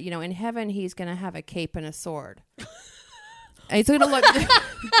fair, that, in heaven he's going to have a cape and a sword. And he's going to look,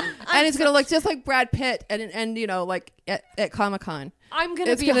 and he's going to look just like Brad Pitt, and like at Comic-Con. I'm going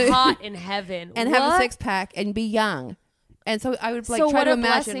to It's be gonna- hot in heaven. And What? have a 6-pack and be young. And so I would So try what to a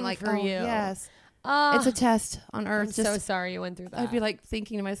imagine, blessing like, for you. yes, Ah, it's a test on I'm earth. so sorry you went through that. I'd be like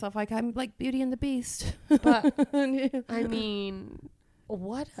thinking to myself, like, I'm like Beauty and the Beast. But I mean,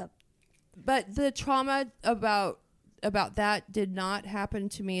 what a But the trauma about that did not happen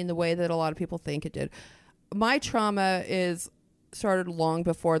to me in the way that a lot of people think it did. My trauma started long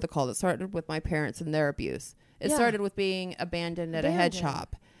before the cult. It started with my parents and their abuse. It Yeah. started with being abandoned at a head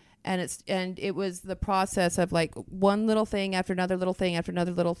shop. And it was the process of like one little thing after another little thing after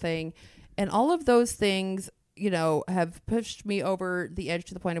another little thing. And all of those things, have pushed me over the edge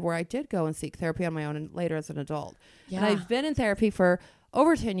to the point of where I did go and seek therapy on my own, and later as an adult. Yeah. And I've been in therapy for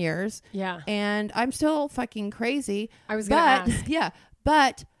over 10 years. Yeah. And I'm still fucking crazy. I was gonna ask. Yeah.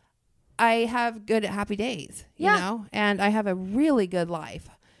 But I have good, happy days, Yeah. and I have a really good life,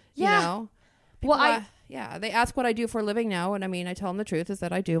 Yeah. People, Well, they ask what I do for a living now. And I tell them the truth is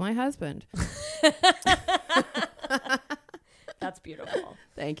that I do my husband. That's beautiful.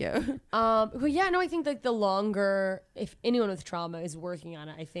 Thank you. Well, yeah, no, I think like the longer, if anyone with trauma is working on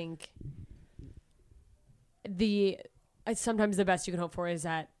it, I think sometimes the best you can hope for is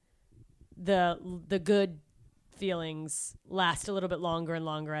that the good feelings last a little bit longer and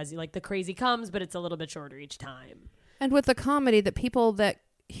longer as the crazy comes, but it's a little bit shorter each time. And with the comedy, that people that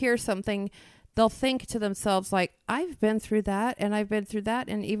hear something, they'll think to themselves, like, I've been through that, and I've been through that,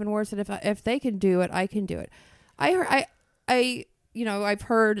 and even worse, that if they can do it, I can do it. I've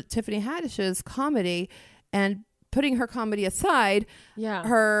heard Tiffany Haddish's comedy, and putting her comedy aside, Yeah.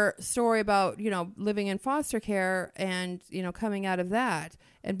 her story about, living in foster care and, coming out of that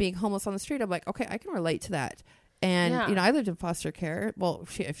and being homeless on the street, I'm like, okay, I can relate to that. And, Yeah. I lived in foster care. Well,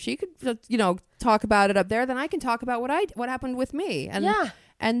 if she could, talk about it up there, then I can talk about what happened with me. And, Yeah.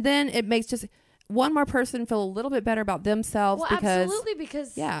 and then it makes just one more person feel a little bit better about themselves, Well, because, absolutely,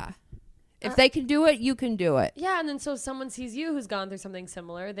 because if they can do it, you can do it. yeah, and then so someone sees you who's gone through something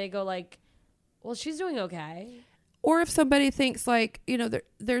similar, they go like, well, she's doing okay. Or if somebody thinks like,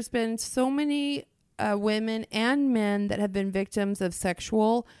 there's been so many women and men that have been victims of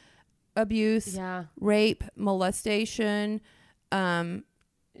sexual abuse, Yeah. rape, molestation, from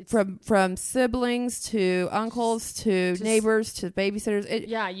siblings to uncles to neighbors to babysitters.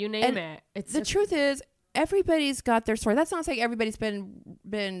 Yeah, you name and it. It's the truth is, everybody's got their story. That's not saying everybody's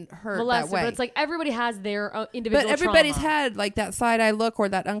been hurt molested, that way. but it's like everybody has their individual But everybody's trauma. had like that side eye look or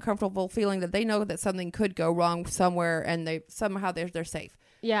that uncomfortable feeling that they know that something could go wrong somewhere, and they're safe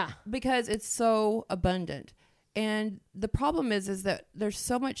Yeah. because it's so abundant. And the problem is that there's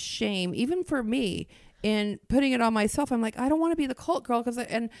so much shame, even for me, in putting it on myself. I'm like, I don't want to be the cult girl,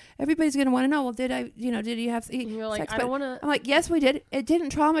 and everybody's going to want to know, well, did you have You're like, sex? I But don't wanna- I'm like, yes, we did. It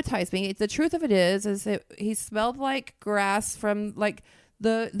didn't traumatize me. The truth of it is that he smelled like grass from like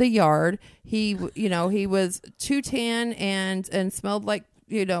the yard. He was too tan and smelled like,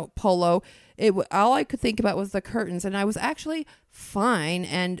 polo. All I could think about was the curtains, and I was actually fine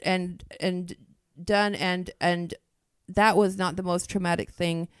and done. And that was not the most traumatic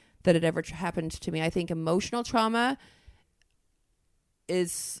thing that had ever happened to me. I think emotional trauma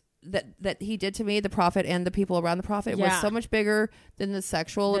is that he did to me, the prophet and the people around the prophet, was so much bigger than the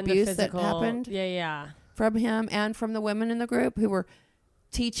sexual Than the abuse that physical- happened Yeah. from him and from the women in the group who were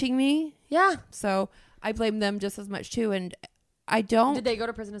teaching me. Yeah. So I blame them just as much too. And I don't. Did they go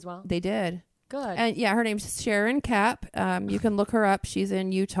to prison as well? They did. Good. And yeah, her name's Sharon Kapp. You can look her up. She's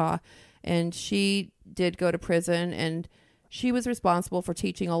in Utah, and she did go to prison, and she was responsible for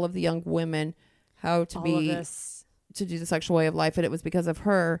teaching all of the young women how to to do the sexual way of life. And it was because of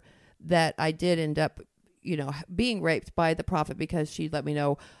her that I did end up, being raped by the prophet, because she let me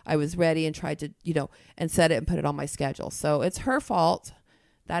know I was ready and tried to, and set it and put it on my schedule. So it's her fault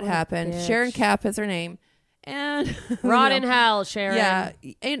that happened. Sharon Kapp is her name. And rot in hell, Sharon. Yeah.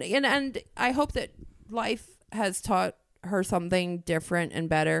 And I hope that life has taught her something different and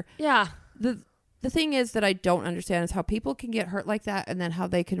better. Yeah. The thing is that I don't understand is how people can get hurt like that and then how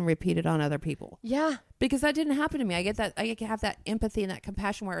they can repeat it on other people. Yeah. Because that didn't happen to me. I have that empathy and that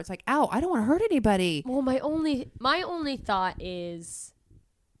compassion where it's like, ow, I don't want to hurt anybody. Well, my only thought is,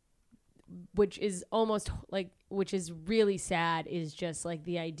 which is really sad, is just like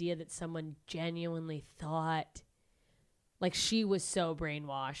the idea that someone genuinely thought like she was so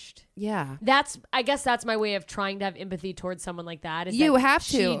brainwashed. Yeah. I guess that's my way of trying to have empathy towards someone like that. Is you that have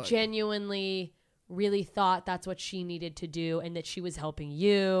to. She genuinely really thought that's what she needed to do and that she was helping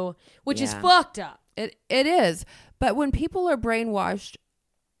you, which is fucked up. It is. But when people are brainwashed,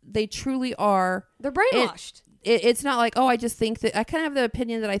 they truly are. They're brainwashed. It's not like, oh, I just think that I kind of have the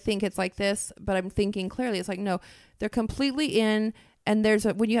opinion that I think it's like this, but I'm thinking clearly. It's like, no, they're completely in. And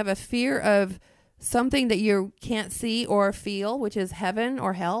when you have a fear of something that you can't see or feel, which is heaven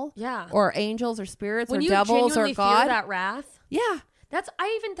or hell, or angels or spirits or devils or God. Feel that wrath,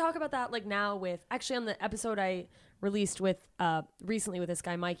 I even talk about that like now with actually on the episode I released with recently with this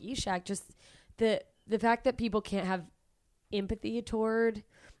guy Mike Eshak, just the fact that people can't have empathy toward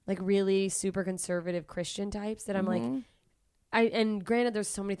like really super conservative Christian types that I'm like, and granted there's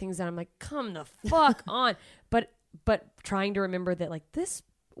so many things that I'm like, come the fuck on, but trying to remember that like this,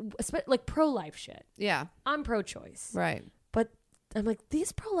 like pro-life shit. Yeah. I'm pro-choice. Right. But I'm like,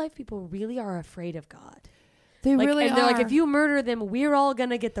 these pro-life people really are afraid of God. They really and are. they're like, if you murder them, we're all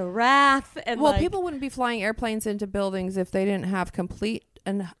going to get the wrath. And well, people wouldn't be flying airplanes into buildings if they didn't have complete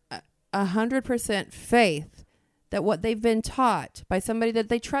and 100% faith that what they've been taught by somebody that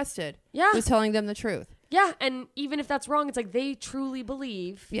they trusted was telling them the truth. Yeah, and even if that's wrong, it's like they truly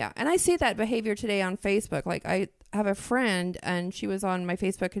believe. Yeah, and I see that behavior today on Facebook. Like I have a friend, and she was on my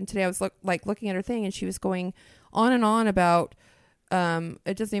Facebook, and today I was looking at her thing, and she was going on and on about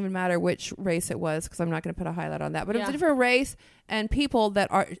it doesn't even matter which race it was, because I'm not going to put a highlight on that, but it was a different race and people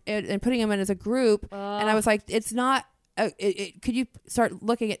that are and putting them in as a group, and I was like, it's not. Could you start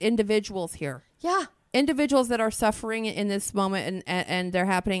looking at individuals here? Yeah, individuals that are suffering in this moment, and they're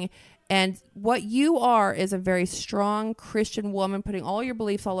happening. And what you are is a very strong Christian woman putting all your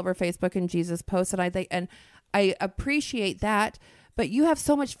beliefs all over Facebook and Jesus posts. And I appreciate that, but you have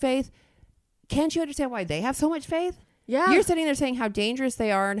so much faith. Can't you understand why they have so much faith? Yeah. You're sitting there saying how dangerous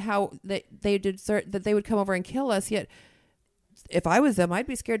they are and how that they would come over and kill us. Yet if I was them, I'd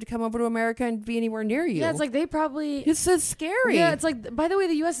be scared to come over to America and be anywhere near you. Yeah, it's like they probably... It's so scary. Yeah, it's like, by the way,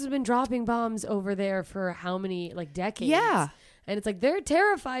 the U.S. has been dropping bombs over there for how many, like, decades? Yeah. And it's like, they're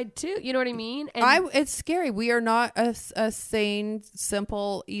terrified, too. You know what I mean? And it's scary. We are not a sane,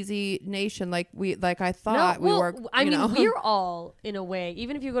 simple, easy nation like I thought we were. I mean, we're all, in a way,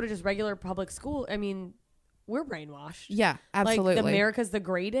 even if you go to just regular public school, I mean... We're brainwashed. Yeah, absolutely. Like America's the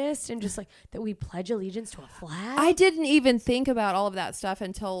greatest, and just like that we pledge allegiance to a flag. I didn't even think about all of that stuff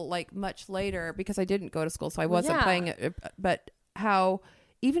until like much later, because I didn't go to school, so I wasn't playing it. But how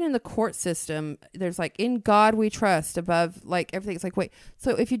even in the court system, there's like, in God we trust above like everything. It's like, wait,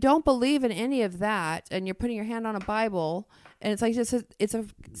 so if you don't believe in any of that and you're putting your hand on a Bible, and it's like it's a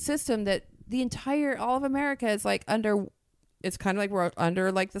system that all of America is like under. It's kind of like we're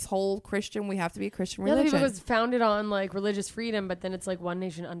under like this whole Christian. We have to be a Christian religion. It was founded on like religious freedom, but then it's like one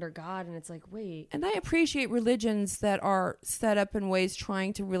nation under God, and it's like, wait. And I appreciate religions that are set up in ways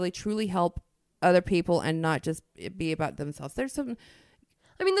trying to really truly help other people and not just be about themselves. There's some.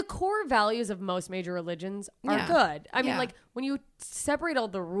 I mean, the core values of most major religions are good. I mean, like when you separate all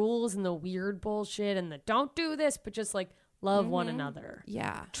the rules and the weird bullshit and the don't do this, but just like love one another.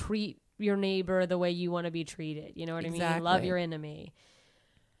 Yeah. Treat your neighbor the way you want to be treated. You know what I mean? Love your enemy.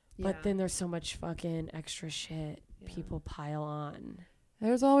 But then there's so much fucking extra shit people pile on.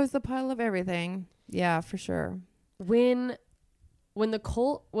 There's always the pile of everything. Yeah, for sure. When the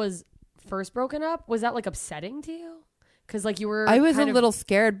cult was first broken up, was that like upsetting to you? Because like you were, I was a little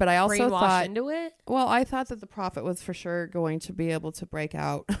scared, but I also thought into it. Well, I thought that the prophet was for sure going to be able to break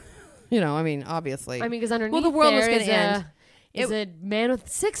out. I mean, obviously. I mean, because underneath, the world was going to end. Is a man with a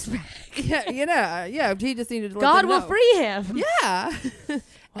six-pack. Yeah. He just needed to let God them will know. free him. Yeah.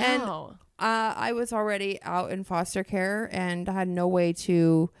 Wow. And I was already out in foster care, and I had no way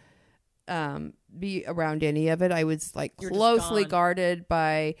to be around any of it. I was like closely guarded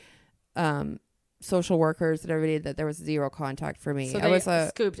by social workers and everybody that there was zero contact for me. So I was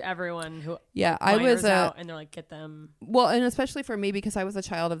scooped everyone who I was out, and they're like, get them. Well, and especially for me because I was a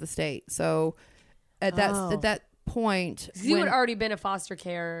child of the state. So at that point, you had already been a foster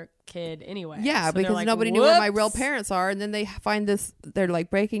care kid anyway. Yeah, so because like, nobody knew where my real parents are, and then they find this. They're like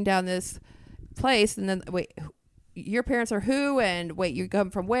breaking down this place, and then wait, your parents are who? And wait, you come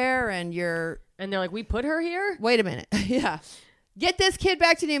from where? And you're and they're like, we put her here. Wait a minute, yeah. Get this kid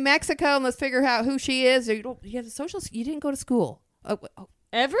back to New Mexico and let's figure out who she is. You have the social. You didn't go to school.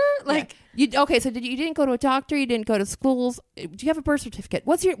 Ever? Like okay? So you didn't go to a doctor? You didn't go to schools? Do you have a birth certificate?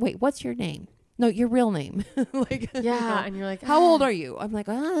 What's your name? No, your real name. Like yeah, and you're like, how old are you? I'm like,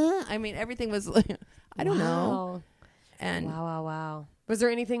 I mean, everything was. I don't know. And wow. Was there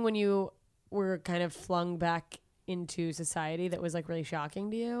anything when you were kind of flung back into society that was like really shocking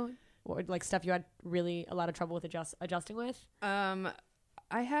to you? Or like stuff you had really a lot of trouble with adjusting with? I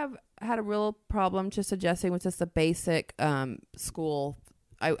have had a real problem just adjusting with just the basic school.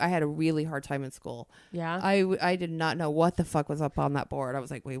 I had a really hard time in school. Yeah. I did not know what the fuck was up on that board. I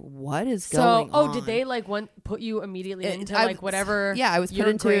was like, wait, what is going on? Did they like put you immediately into like whatever? Yeah, I was put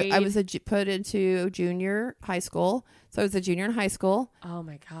into grade? I was put into junior high school. So I was a junior in high school. Oh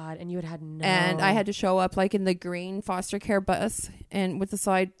my God. And you had no. And I had to show up like in the green foster care bus and with the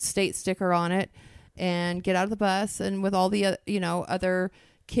side state sticker on it and get out of the bus and with all the other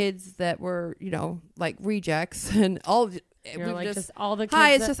kids that were, like rejects and all. You're like just all the kids.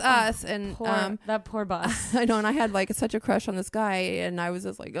 Hi, it's just us and that poor bus. I know, and I had like such a crush on this guy, and I was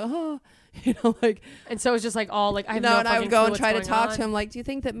just like, like. And so it's just like all like I have and I would go and try to to talk to him, like, do you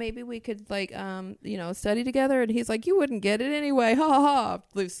think that maybe we could like study together? And he's like, you wouldn't get it anyway, ha ha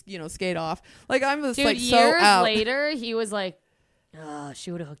ha. Skate off. Like I'm just like so years out. later, he was like, oh,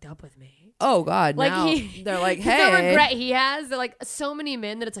 she would have hooked up with me. Oh God! Like now they're like, hey, the regret he has. They're like so many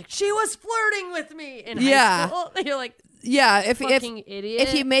men that it's like she was flirting with me in high school. You're like. Yeah, if fucking idiot.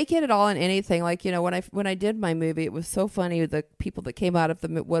 If you make it at all in anything, like when I did my movie, it was so funny the people that came out of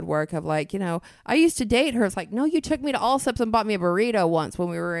the woodwork of like I used to date her. It's like, no, you took me to Allsup's and bought me a burrito once when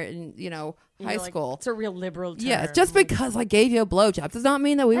we were in high school. It's a real liberal term. Yeah, just because I gave you a blowjob does not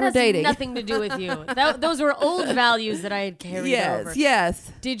mean that we were dating. Nothing to do with you. Those were old values that I had carried over.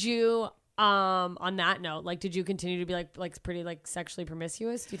 Yes. Did you? On that note, like, did you continue to be like pretty like sexually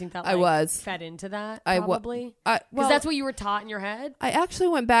promiscuous? Do you think that I was fed into that? Probably because that's what you were taught in your head. I actually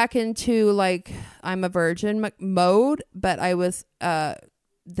went back into like I'm a virgin mode, but I was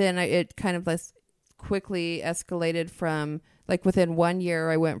then it kind of less quickly escalated from like within 1 year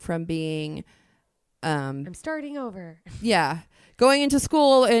I went from being I'm starting over. Yeah, going into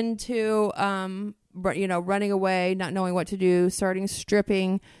school into running away, not knowing what to do, starting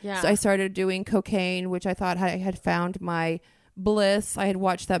stripping. Yeah. So I started doing cocaine, which I thought I had found my bliss. I had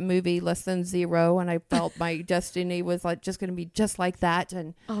watched that movie Less Than Zero, and I felt my destiny was like just going to be just like that.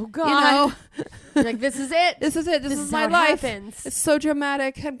 And oh God, like this is it. This is it. This is my life. Happens. It's so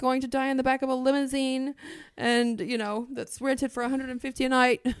dramatic. I'm going to die in the back of a limousine, and that's rented for $150 a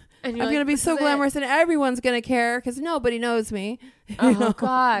night. And I'm going to be so glamorous, and everyone's going to care because nobody knows me. Oh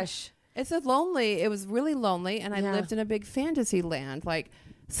gosh. It was really lonely, and I lived in a big fantasy land. Like,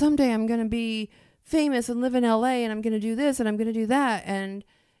 someday I'm going to be famous and live in LA, and I'm going to do this, and I'm going to do that. And,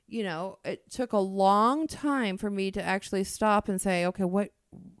 it took a long time for me to actually stop and say, okay, what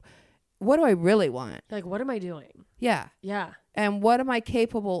do I really want? Like, what am I doing? Yeah. Yeah. And what am I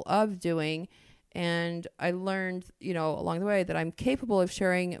capable of doing? And I learned, along the way that I'm capable of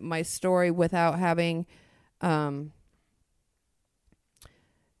sharing my story without having, I'm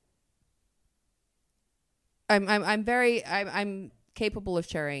capable of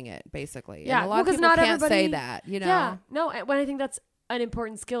sharing it, basically. Yeah, and a lot of people not can't say that, Yeah, no, when I think that's an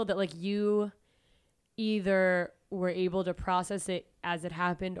important skill that like you either were able to process it as it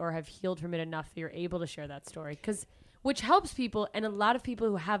happened or have healed from it enough that you're able to share that story, which helps people. And a lot of people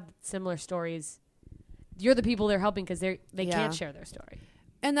who have similar stories, you're the people they're helping because they can't share their story.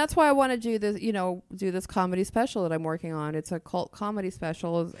 And that's why I want to do this comedy special that I'm working on. It's a cult comedy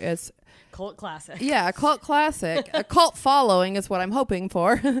special. It's cult classic. Yeah, a cult classic. A cult following is what I'm hoping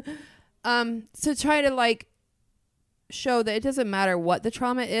for. To try to like show that it doesn't matter what the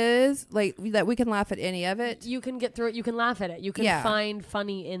trauma is, like that we can laugh at any of it. You can get through it. You can laugh at it. You can find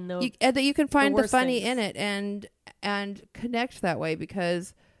funny in that you can find the funny things in it and connect that way,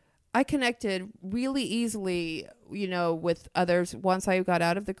 because I connected really easily, with others once I got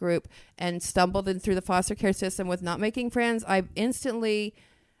out of the group and stumbled in through the foster care system with not making friends. I instantly,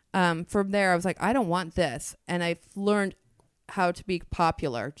 from there, I was like, I don't want this. And I've learned how to be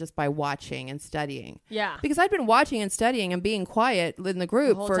popular just by watching and studying. Yeah. Because I'd been watching and studying and being quiet in the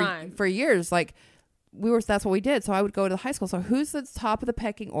group for years. Like that's what we did. So I would go to the high school. So who's the top of the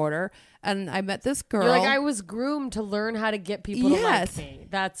pecking order? And I met this girl. You're like, I was groomed to learn how to get people to like me.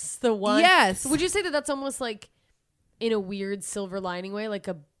 That's the one. Yes. Would you say that that's almost like in a weird silver lining way, like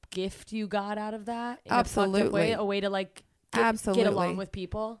a gift you got out of that? In Absolutely. A way to like get along with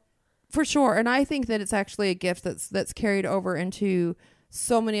people? For sure. And I think that it's actually a gift that's carried over into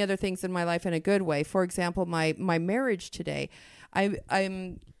so many other things in my life in a good way. For example, my marriage today.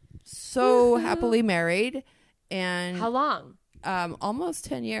 I'm so happily married. And how long? Almost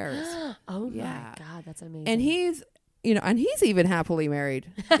 10 years. Oh my God, that's amazing. And he's even happily married.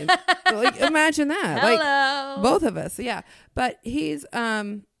 Like, imagine that. Hello. Like, both of us. Yeah. But he's,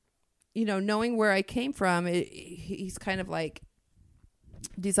 knowing where I came from, he's kind of like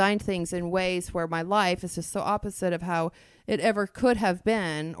designed things in ways where my life is just so opposite of how it ever could have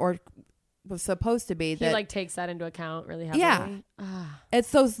been or was supposed to be. He like takes that into account really heavily. Yeah.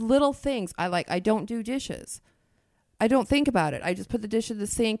 It's those little things. I don't do dishes. I don't think about it. I just put the dish in the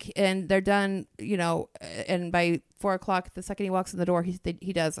sink and they're done, and by 4:00, the second he walks in the door,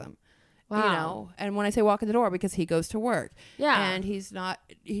 he does them. Wow. And when I say walk in the door, because he goes to work. Yeah. And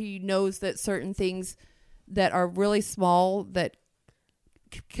he knows that certain things that are really small that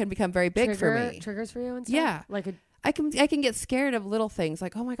can become very big for me. Triggers for you and stuff? Yeah. Like I can get scared of little things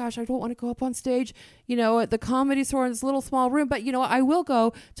like, oh my gosh, I don't want to go up on stage, at the Comedy Store in this little small room. But, I will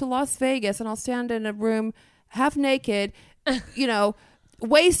go to Las Vegas and I'll stand in a room half naked,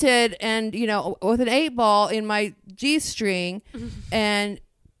 wasted and, with an 8-ball in my G-string and,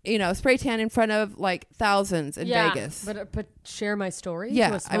 spray tan in front of like thousands in Vegas. But share my story.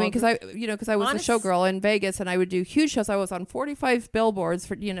 Yeah. I mean, because I was a showgirl in Vegas and I would do huge shows. I was on 45 billboards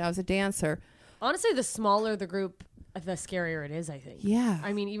for, as a dancer. Honestly, the smaller the group, the scarier it is, I think. Yeah.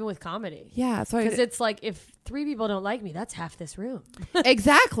 I mean, even with comedy. Yeah. So because it's like if 3 people don't like me, that's half this room.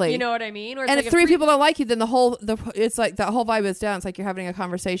 Exactly. You know what I mean? Or and if 3 people don't like you, then it's like the whole vibe is down. It's like you're having a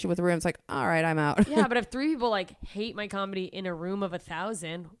conversation with the room. It's like, all right, I'm out. Yeah. But if 3 people like hate my comedy in a room of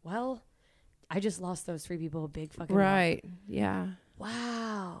 1,000, well, I just lost those 3 people a big fucking right. Lot. Yeah.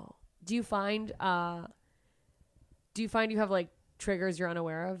 Wow. Do you find you have like triggers you're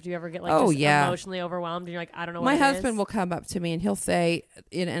unaware of? Do you ever get like emotionally overwhelmed and you're like, I don't know what my husband will come up to me and he'll say,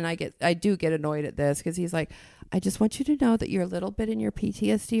 and I do get annoyed at this because he's like, I just want you to know that you're a little bit in your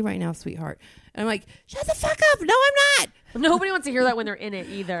PTSD right now, sweetheart. And I'm like, shut the fuck up. No, I'm not. Nobody wants to hear that when they're in it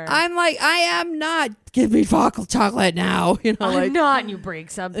either. I'm like, I am not. Give me chocolate now. I'm not. And you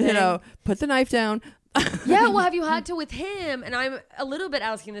break something. Put the knife down. Yeah, well, have you had to with him? And I'm a little bit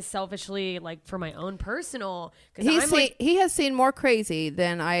asking this selfishly, like for my own personal. He has seen more crazy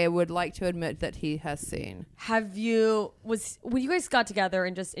than I would like to admit that he has seen. When you guys got together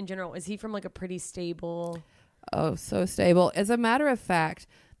and just in general, is he from like a pretty stable? Oh, so stable. As a matter of fact,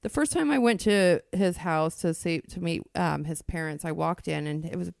 the first time I went to his house to meet his parents, I walked in and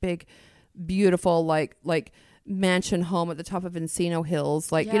it was a big, beautiful, like mansion home at the top of Encino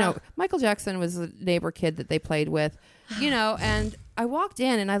Hills. Michael Jackson was a neighbor kid that they played with, and I walked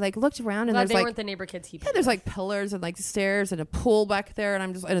in and I looked around and they weren't the neighbor kids he played there's with. pillars and stairs and a pool back there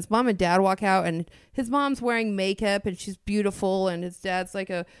and and his mom and dad walk out and his mom's wearing makeup and she's beautiful and his dad's like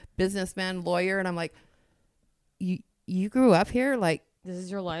a businessman lawyer and I'm like, you grew up here? Like, this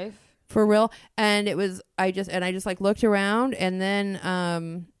is your life? For real? And I just looked around and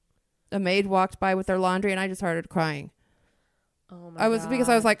then a maid walked by with their laundry and I just started crying. Oh my God. Because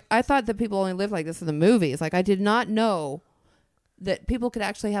I was like, I thought that people only live like this in the movies. Like, I did not know that people could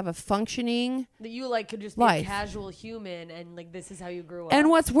actually have a functioning that you could just be life. A casual human and this is how you grew up. And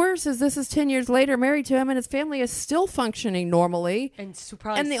what's worse is this is 10 years later, married to him, and his family is still functioning normally. And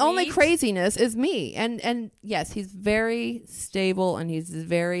probably and the only craziness is me. And yes, he's very stable and he's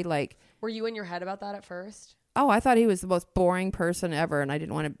very Were you in your head about that at first? Oh, I thought he was the most boring person ever, and I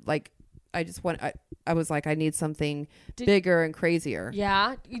didn't want to I was like, I need something bigger and crazier.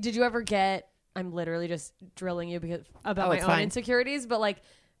 Yeah. Did you ever get? I'm literally just drilling you about my own insecurities, but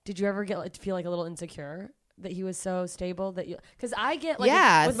did you ever feel a little insecure that he was so stable that you? Because I get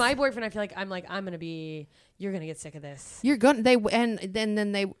with my boyfriend, I feel like I'm gonna be. You're gonna get sick of this. You're gonna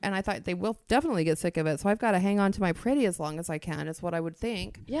and I thought they will definitely get sick of it. So I've got to hang on to my pretty as long as I can. Is what I would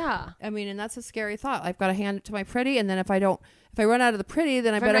think. Yeah. I mean, and that's a scary thought. I've got to hand it to my pretty, and then if I run out of the pretty,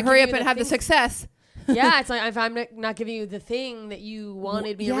 then I better hurry up and have the success. Yeah, it's like if I'm not giving you the thing that you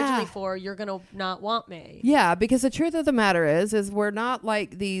wanted me originally for, you're gonna not want me. Yeah, because the truth of the matter is we're not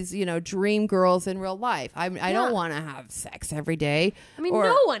like these, dream girls in real life. I don't want to have sex every day. I mean,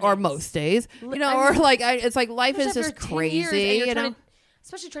 no one or is. Most days, it's like life is just crazy,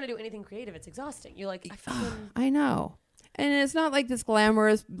 especially trying to do anything creative. It's exhausting. You're like, I know. And it's not like this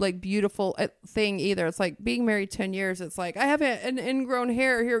glamorous, like beautiful thing either. It's like being married 10 years. It's like, I have an ingrown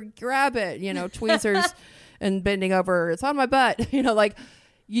hair here, grab it, tweezers and bending over. It's on my butt, like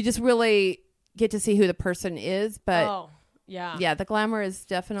you just really get to see who the person is. But yeah, the glamour is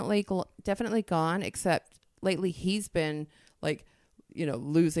definitely gone, except lately he's been like,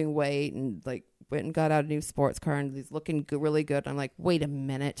 losing weight and like went and got out a new sports car and he's looking really good. I'm like, wait a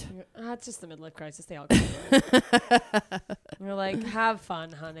minute. It's just the midlife crisis. They all go through it. You're like, have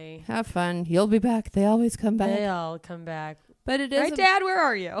fun, honey. Have fun. You'll be back. They always come back. They all come back. But it is. Right, Dad, where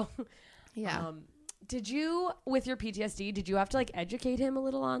are you? Yeah. Did you, with your PTSD, did you have to like educate him a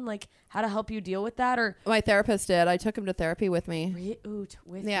little on like how to help you deal with that? Or my therapist did. I took him to therapy with me.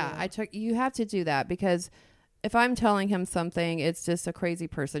 You have to do that because if I'm telling him something, it's just a crazy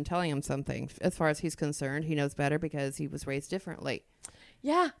person telling him something. As far as he's concerned, he knows better because he was raised differently.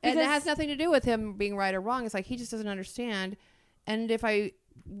 Yeah. And it has nothing to do with him being right or wrong. It's like he just doesn't understand. And if I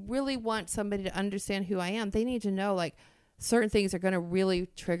really want somebody to understand who I am, they need to know like certain things are going to really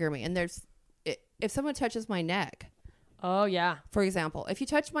trigger me. And if someone touches my neck. Oh, yeah. For example, if you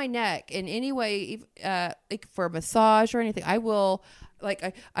touch my neck in any way, like for a massage or anything, I will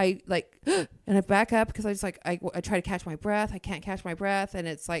I and I back up because I just I try to catch my breath. I can't catch my breath. And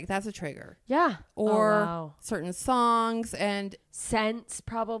it's like, that's a trigger. Yeah. Or certain songs and scents,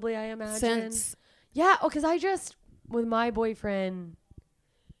 probably, I imagine. Scents. Yeah. Oh, because I just, with my boyfriend,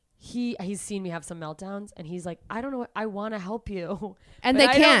 he's seen me have some meltdowns and he's like, I don't know what, I want to help you. And they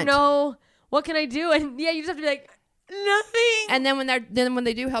can't. I don't know. What can I do? And yeah, you just have to be like, nothing. And then when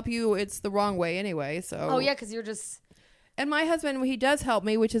they do help you, it's the wrong way anyway. So oh yeah, because you're just. And my husband, he does help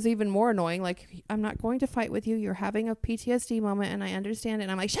me, which is even more annoying. Like, I'm not going to fight with you. You're having a PTSD moment, and I understand it.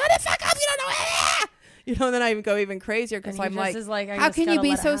 And I'm like, shut the fuck up! You don't know it. Then I go even crazier because I'm like, how can you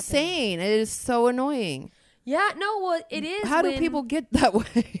be so sane? It is so annoying. Yeah, no, well, it is. How do people get that way?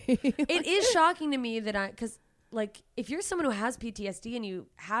 It is shocking to me that because like if you're someone who has PTSD and you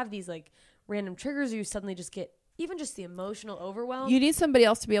have these like random triggers, or you suddenly just get even just the emotional overwhelm. You need somebody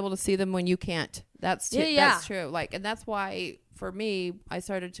else to be able to see them when you can't. That's true. Like, and that's why for me, I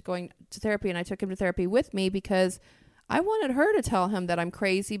started going to therapy, and I took him to therapy with me because I wanted her to tell him that I'm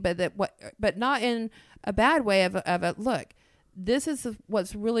crazy, but not in a bad way of a look. This is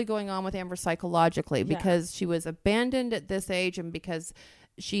what's really going on with Amber psychologically because she was abandoned at this age, and because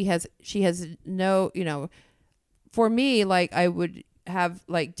she has no, for me, like I would have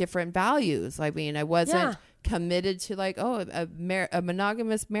like different values. I mean, I wasn't committed to like, a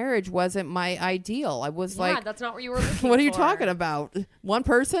monogamous marriage wasn't my ideal. I was like, that's not what you were looking what are for. you talking about? One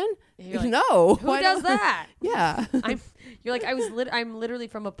person? Like, no. Who does that? Yeah. You're like, I'm literally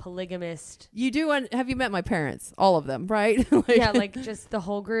from a polygamist. You do. Have you met my parents? All of them, right? like just the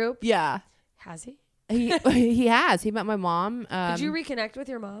whole group. Yeah. Has he? He has. He met my mom. Did you reconnect with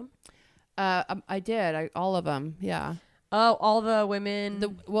your mom? I did. All of them. Yeah. Oh, all the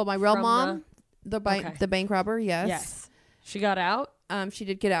women. My real mom, the bank robber. Yes. Yes. She got out. She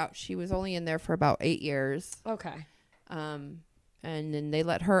did get out. She was only in there for about 8 years. Okay. And then they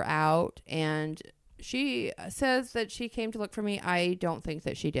let her out, and she says that she came to look for me. I don't think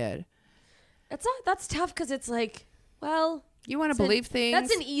that she did. That's tough because it's like, well, you want to believe things.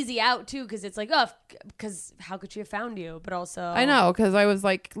 That's an easy out too, because it's like, because how could she have found you? But also, I know, because I was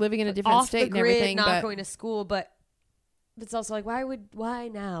like living in a different state and everything, not going to school. But it's also like, why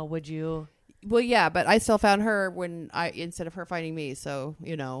now would you? Well, yeah, but I still found her instead of her finding me. So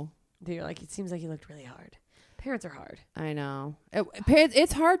you're like, it seems like you looked really hard. Parents are hard. I know.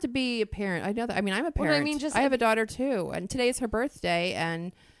 It's hard to be a parent. I know that. I mean, I'm a parent. Well, I have a daughter too, and today is her birthday,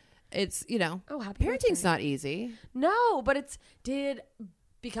 and it's happy parenting's birthday. Not easy. No, but did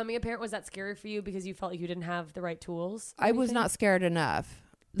becoming a parent, was that scary for you because you felt like you didn't have the right tools? I was not scared enough.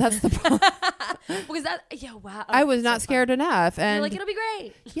 That's the problem. Because wow. I was not scared enough, and you're like, it'll be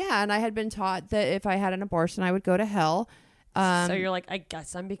great. Yeah, and I had been taught that if I had an abortion, I would go to hell. So you're like, I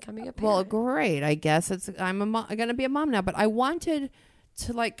guess I'm becoming a parent. Well, great. I guess I'm going to be a mom now, but I wanted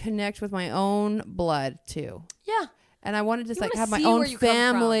to like connect with my own blood too. Yeah. And I wanted to like have my own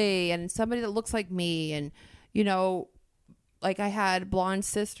family and somebody that looks like me. And, like I had blonde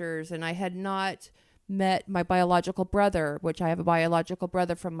sisters, and I had not met my biological brother, which I have a biological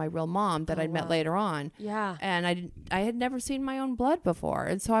brother from my real mom that I'd met later on. Yeah. And I had never seen my own blood before.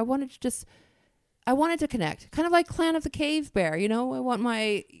 And so I wanted to connect, kind of like Clan of the Cave Bear, I want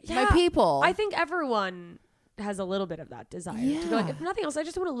my people. I think everyone has a little bit of that desire to go, like, if nothing else, I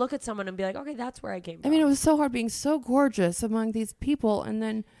just want to look at someone and be like, okay, that's where I came from. I mean, it was so hard being so gorgeous among these people, and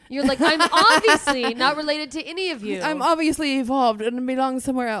then you're like, I'm obviously not related to any of you. I'm obviously evolved and belong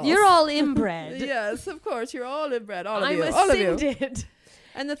somewhere else. You're all inbred. Yes, of course, you're all inbred. All of I'm you. All of you. ascended.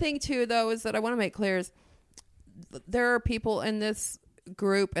 And the thing too, though, is that I want to make clear is there are people in this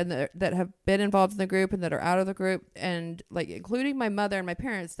group and that have been involved in the group and that are out of the group, and like including my mother and my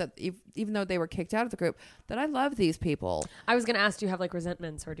parents, that even though they were kicked out of the group, that I love these people. I was gonna ask, do you have like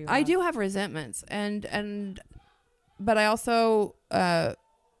resentments, or do you I do have resentments, but I also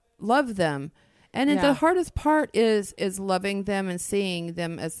love them. And the hardest part is loving them and seeing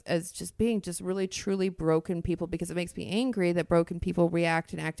them as just being just really truly broken people, because it makes me angry that broken people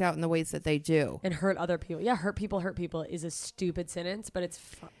react and act out in the ways that they do and hurt other people. Yeah, hurt people is a stupid sentence, but it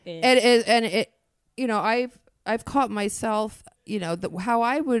is. And it, you know, I've caught myself, you know, how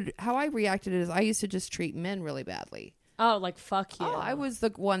I reacted is I used to just treat men really badly. Oh, like fuck you. Oh, I was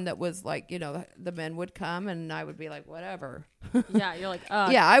the one that was like, you know, the men would come and I would be like, whatever. Yeah, you're like,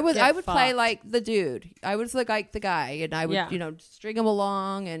 yeah, I would play like the dude. I was like the guy, and I would, you know, string him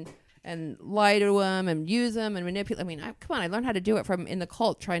along and lie to him and use him and manipulate. I mean, come on, I learned how to do it from in the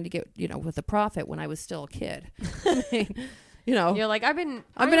cult, trying to get, you know, with the prophet when I was still a kid. I mean, you know, you're like, I've been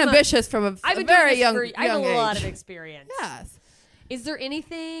ambitious from a very young age. I have a lot of experience. Yes. Is there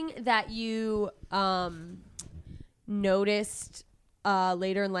anything that you noticed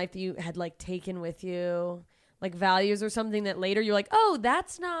later in life that you had like taken with you, like values or something that later you're like, oh,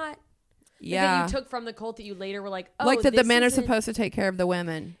 that's not that you took from the cult that you later were like, oh, like that the men are supposed to take care of the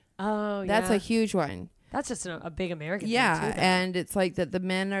women. Oh, that's a huge one. That's just a big American thing too, and it's like that the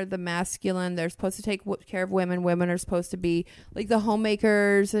men are the masculine. They're supposed to take care of women. Women are supposed to be like the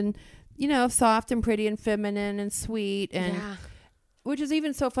homemakers and, you know, soft and pretty and feminine and sweet, and which is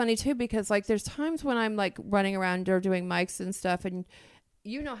even so funny too, because like there's times when I'm like running around or doing mics and stuff, and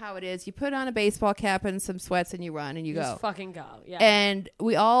you know how it is. You put on a baseball cap and some sweats and you run and you go. Just fucking go. Yeah. And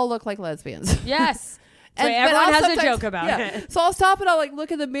we all look like lesbians. Yes. So everyone has a joke about it. So I'll stop and I'll like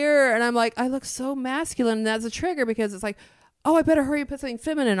look in the mirror and I'm like, I look so masculine, and that's a trigger because it's like, oh, I better hurry and put something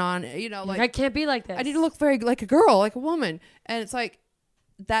feminine on. You know, like I can't be like this. I need to look very like a girl, like a woman. And it's like,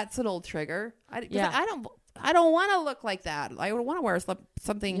 that's an old trigger. I don't want to look like that. I want to wear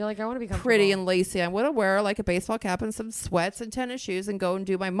something. You're like, I want to be pretty and lacy. I want to wear like a baseball cap and some sweats and tennis shoes and go and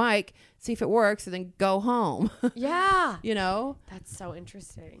do my mic, see if it works, and then go home. Yeah. You know? That's so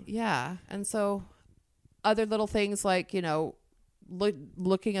interesting. Yeah. And so other little things like, you know,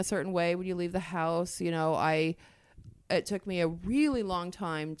 looking a certain way when you leave the house, you know, it took me a really long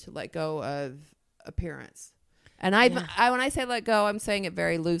time to let go of appearance. And when I say let go, I'm saying it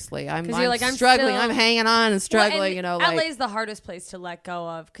very loosely. I'm struggling. I'm hanging on and struggling. Well, and you know, LA's the hardest place to let go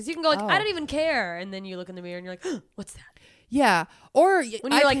of, because you can go like, I don't even care, and then you look in the mirror and you're like, oh, what's that? Yeah. Or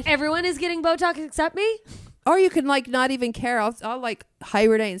when you're like, everyone is getting Botox except me. Or you can like not even care. I'll like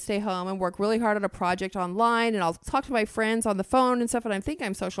hibernate and stay home and work really hard on a project online, and I'll talk to my friends on the phone and stuff. And I think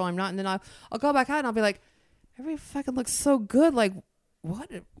I'm social, I'm not. And then I'll go back out and I'll be like, everybody fucking looks so good. Like,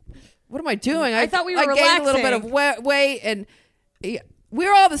 what am I doing? I thought we were gained a little bit of weight, and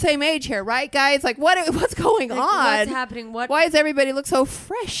we're all the same age here, right, guys? Like, what's going on? What's happening? Why does everybody look so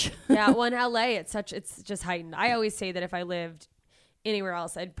fresh? Yeah, well, in LA, it's just heightened. I always say that if I lived anywhere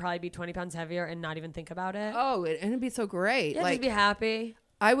else, I'd probably be 20 pounds heavier and not even think about it. Oh, and it'd be so great. Yeah, like, just be happy.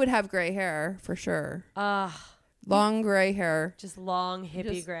 I would have gray hair for sure. Long gray hair. Just long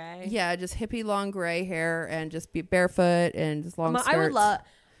hippie gray. Yeah, just hippie long gray hair, and just be barefoot and just long skirts. I would love.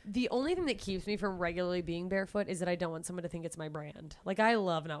 The only thing that keeps me from regularly being barefoot is that I don't want someone to think it's my brand. Like, I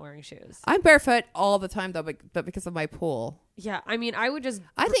love not wearing shoes. I'm barefoot all the time, though, but because of my pool. Yeah, I mean, I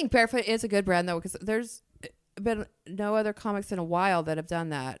think barefoot is a good brand, though, because there's been no other comics in a while that have done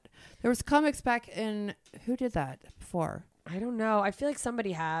that. There was comics back in... Who did that before? I don't know. I feel like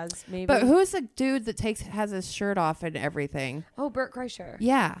somebody has, maybe. But who's the dude that has his shirt off and everything? Oh, Bert Kreischer.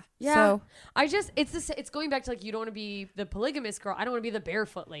 Yeah. So it's going back to like, you don't want to be the polygamous girl. I don't want to be the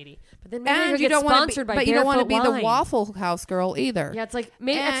barefoot lady. But then maybe you don't want to be, but you don't want to be the Waffle House girl either. Yeah, it's like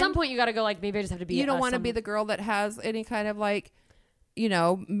maybe at some point you got to go like, maybe I just have to be. You don't want to be the girl that has any kind of like, you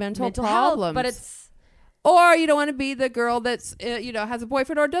know, mental health, problems. but it's. Or you don't want to be the girl that's you know, has a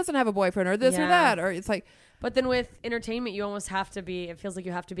boyfriend or doesn't have a boyfriend or this or that, or it's like. But then with entertainment, you almost have to be, it feels like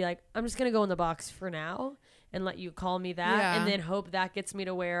you have to be like, I'm just going to go in the box for now and let you call me that. And then hope that gets me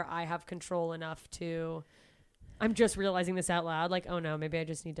to where I have control enough to, I'm just realizing this out loud. Like, oh no, maybe I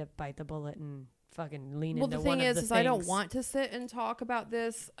just need to bite the bullet and fucking lean into one of the things. Well, the thing is I don't want to sit and talk about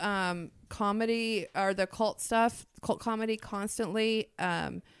this comedy or the cult stuff, cult comedy constantly.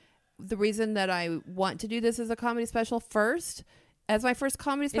 the reason that I want to do this as a comedy special first, as my first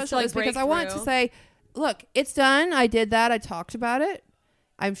comedy to, special, like, is because break I want to through. say, look, it's done. I did that. I talked about it.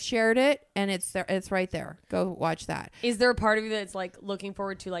 I've shared it, and it's there. It's right there. Go watch that. Is there a part of you that's like looking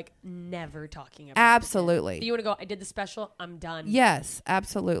forward to like never talking about Absolutely. it? You want to go, I did the special, I'm done. Yes,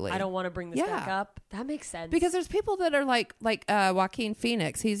 absolutely. I don't want to bring this back up. That makes sense. Because there's people that are like Joaquin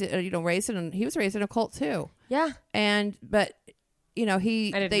Phoenix. He's he was raised in a cult too. Yeah. But he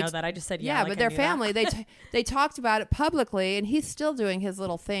I didn't know that. I just said yeah. like But I their knew that. family they talked about it publicly, and he's still doing his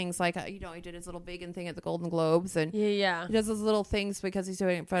little things. Like he did his little vegan thing at the Golden Globes, and Yeah. he does those little things because he's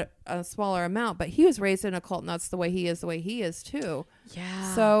doing it for a smaller amount. But he was raised in a cult, and that's the way he is too.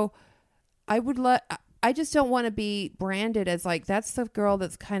 Yeah. So I just don't want to be branded as like, that's the girl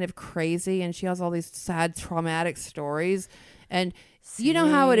that's kind of crazy and she has all these sad, traumatic stories. And you know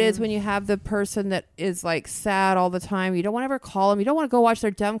how it is when you have the person that is like sad all the time. You don't want to ever call them. You don't want to go watch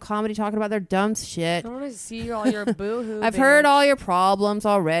their dumb comedy talking about their dumb shit. I want to see all your boo-hoo. I've heard all your problems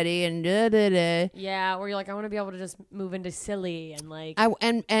already and Yeah, where you're like, I want to be able to just move into silly and like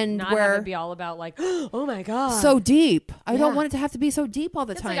and not have where it be all about like, oh my god, so deep. I Yeah. don't want it to have to be so deep all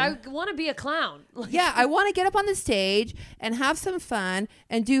the it's time. like I want to be a clown. Like, Yeah, I want to get up on the stage and have some fun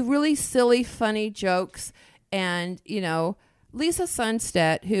and do really silly, funny jokes. And, Lisa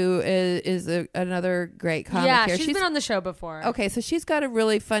Sunstedt, who is another great comic yeah, here. she's been on the show before. Okay, so she's got a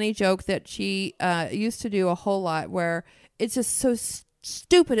really funny joke that she used to do a whole lot where it's just so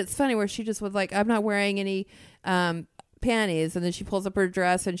stupid. It's funny where she just was like, I'm not wearing any panties. And then she pulls up her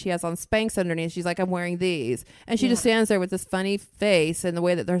dress and she has on Spanx underneath. She's like, I'm wearing these. And she just stands there with this funny face and the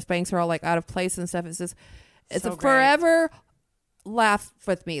way that her Spanx are all like out of place and stuff. It's just, it's So a great. forever laugh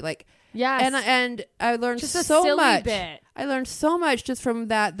with me. Like, Yes. and I learned Just a so silly much. bit. I learned so much just from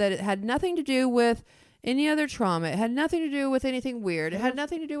that it had nothing to do with any other trauma. It had nothing to do with anything weird. It had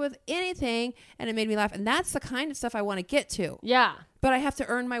nothing to do with anything, and it made me laugh. And that's the kind of stuff I want to get to. Yeah. But I have to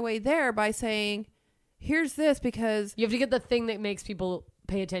earn my way there by saying, here's this, because You have to get the thing that makes people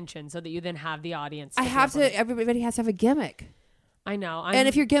pay attention so that you then have the audience. I be have able to, everybody has to have a gimmick. I know. And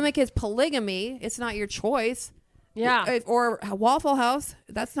if your gimmick is polygamy, it's not your choice. Yeah. Or Waffle House,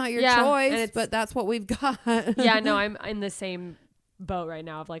 that's not your Yeah, and choice, it's- but that's what we've got. Yeah, no, I'm in the same boat right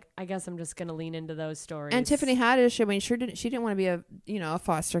now of like, I guess I'm just going to lean into those stories. And Tiffany Haddish, I mean, she didn't want to be a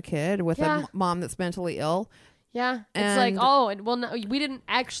foster kid with Yeah. a mom that's mentally ill. Yeah. It's like, And- well, no, we didn't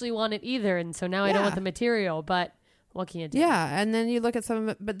actually want it either. And so now I don't Yeah. want the material, but what can you do? Yeah, and then you look at some of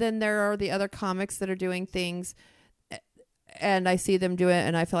it, but then there are the other comics that are doing things, and I see them do it,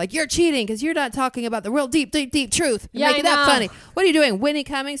 and I feel like you're cheating because you're not talking about the real deep truth. And Yeah, making I that know. funny. What are you doing? Whitney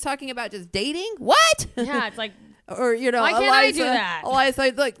Cummings talking about just dating? What? Yeah, it's like, Or Why can't I do that?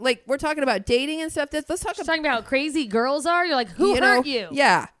 Eliza, like we're talking about dating and stuff. Let's talk she's about talking about how crazy girls are. You're like, who you hurt know, you?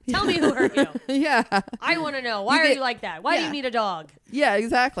 Yeah. Tell me who hurt you. Yeah. I want to know. Why You are get- you like that? Why do yeah. you need a dog? Yeah,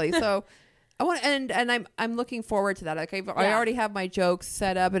 exactly. So I want, and I'm looking forward to that. Like I Yeah. already have my jokes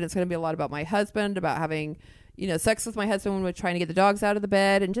set up, and it's going to be a lot about my husband, about having, sex with my husband when we're trying to get the dogs out of the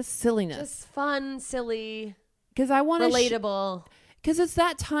bed, and just silliness. Just fun, silly, Because I want to, relatable. because it's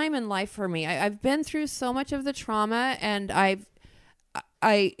that time in life for me. I've been through so much of the trauma, and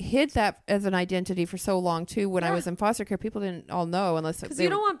I hid that as an identity for so long too. When I Yeah. was in foster care, people didn't all know unless Because they you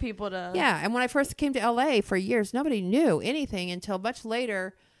don't want people to. Yeah, and when I first came to LA for years, nobody knew anything until much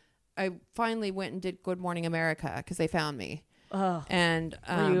later. I finally went and did Good Morning America because they found me. Ugh. And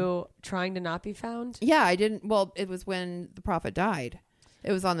Were you trying to not be found? yeah, I didn't. Well, it was when the prophet died.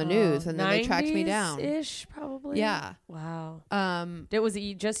 It was on the news, and then they tracked me down. 90s-ish, probably. Yeah. Wow. Was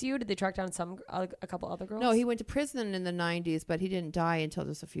it just you? Did they track down a couple other girls? no, he went to prison in the 90s, but he didn't die until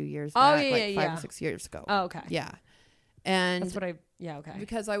just a few years Oh, back, yeah, like yeah, 5 yeah. or 6 years ago. Oh, okay. Yeah. And That's what I. Yeah. Okay.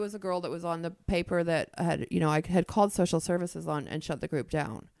 because I was a girl that was on the paper that had, I had called social services on and shut the group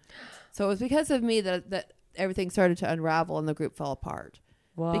down. So it was because of me that everything started to unravel and the group fell apart.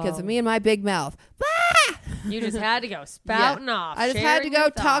 Whoa. Because of me and my big mouth. You just had to go spouting off. I just had to sharing go your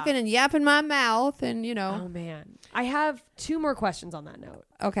talking thoughts. and yapping my mouth and, Oh man, I have 2 more questions on that note.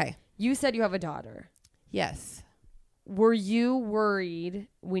 Okay. You said you have a daughter. Yes. Were you worried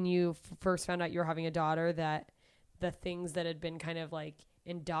when you first found out you were having a daughter that the things that had been kind of like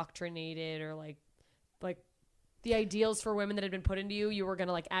indoctrinated or like the ideals for women that had been put into you were going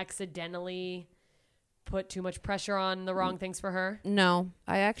to like accidentally put too much pressure on the wrong things for her? No,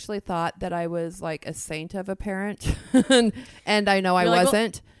 I actually thought that I was like a saint of a parent, and I know I You're like, well-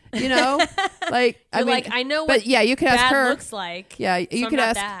 wasn't. Like I You're mean, like, I know but what yeah, you could ask bad her. looks like. Yeah, so you I'm could not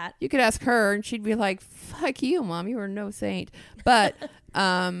ask. that. You could ask her, and she'd be like, "Fuck you, mom. You are no saint." But,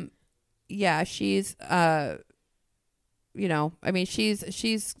 yeah, she's, I mean,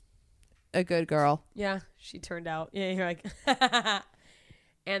 she's a good girl. Yeah, she turned out. Yeah, you're like.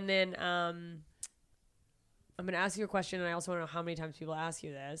 And then I'm going to ask you a question, and I also want to know how many times people ask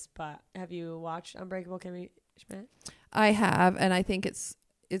you this, but have you watched Unbreakable Kimmy Schmidt? I have, and I think it's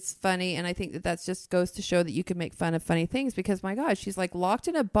funny, and I think that just goes to show that you can make fun of funny things because, my God, she's like locked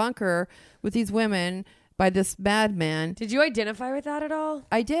in a bunker with these women by this madman. Did you identify with that at all?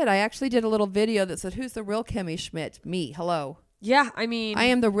 I did. I actually did a little video that said, who's the real Kimmy Schmidt? Me. Hello. Yeah, I mean. I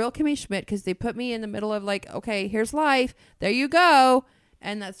am the real Kimmy Schmidt because they put me in the middle of like, okay, here's life. There you go.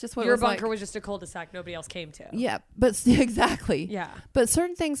 And that's just what your it was bunker like. was just a cul-de-sac nobody else came to. Yeah, but exactly. Yeah. But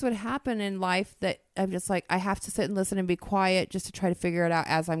certain things would happen in life that I'm just like, I have to sit and listen and be quiet just to try to figure it out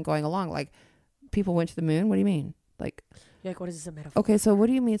as I'm going along. Like, people went to the moon. What do you mean? Like, you're like, what is this a metaphor? Okay, so what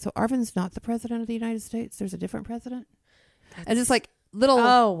do you mean? So Arvin's not the president of the United States? There's a different president? And just like little.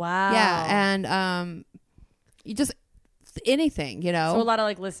 Oh, wow. Yeah. And you just anything, you know. So a lot of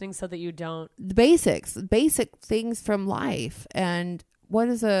like listening so that you don't. The basic things from life. And what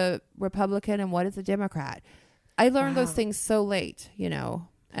is a Republican and what is a Democrat? I learned those things so late, you know.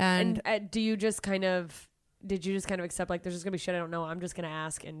 And did you just kind of accept like there's just gonna be shit I don't know, I'm just gonna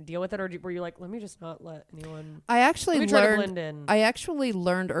ask and deal with it, or were you like, let me just not let anyone? I actually try to blend in. I actually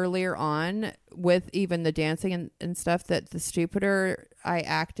learned earlier on with even the dancing and stuff that the stupider I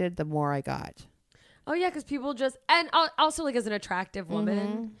acted, the more I got. Oh yeah, because people just, and also like as an attractive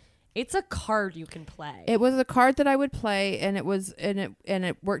woman, it's a card you can play. It was a card that I would play, and it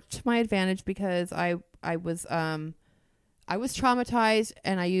worked to my advantage because I was traumatized,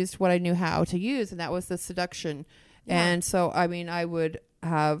 and I used what I knew how to use, and that was the seduction. Yeah. And so, I mean, I would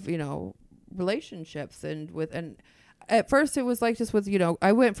have, you know, relationships and at first it was like just with, you know,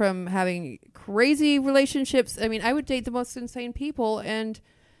 I went from having crazy relationships. I mean, I would date the most insane people and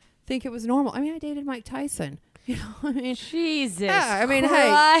think it was normal. I mean, I dated Mike Tyson. You know, I mean, Jesus. Yeah, I mean,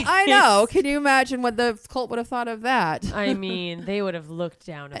 Christ. hey, I know. Can you imagine what the cult would have thought of that? I mean, they would have looked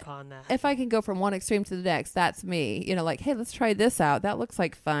down upon that. If I can go from one extreme to the next, that's me. You know, like, hey, let's try this out. That looks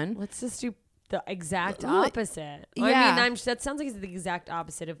like fun. Let's just do the exact opposite. Yeah. I mean, that sounds like it's the exact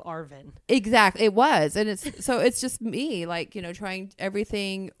opposite of Arvin. Exactly. It was. And it's just me, like, you know, trying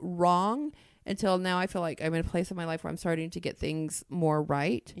everything wrong until now I feel like I'm in a place in my life where I'm starting to get things more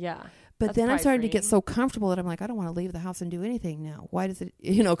right. Yeah. But then I'm starting to get so comfortable that I'm like, I don't want to leave the house and do anything now. Why does it,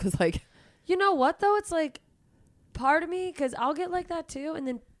 you know, because like. You know what, though? It's like part of me, because I'll get like that too.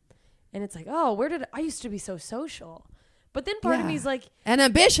 And it's like, oh, I used to be so social. But then part of me is like. And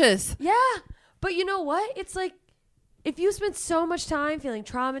ambitious. Yeah. But you know what? It's like, if you spend so much time feeling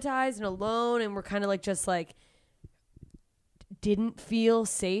traumatized and alone and we're kind of like just like didn't feel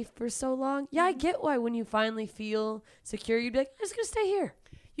safe for so long. Yeah, I get why when you finally feel secure, you'd be like, I'm just going to stay here.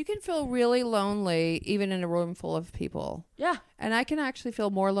 You can feel really lonely even in a room full of people. Yeah. And I can actually feel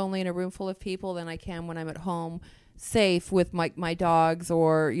more lonely in a room full of people than I can when I'm at home safe with my dogs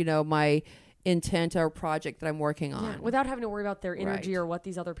or, you know, my intent or project that I'm working on. Yeah, without having to worry about their energy or what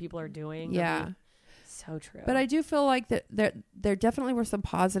these other people are doing. Yeah. I mean, so true. But I do feel like that there definitely were some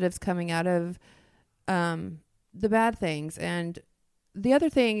positives coming out of the bad things. And the other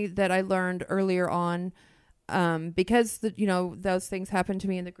thing that I learned earlier on, because you know, those things happened to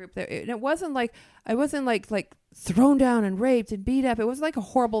me in the group, and it wasn't like I wasn't like thrown down and raped and beat up. It wasn't like a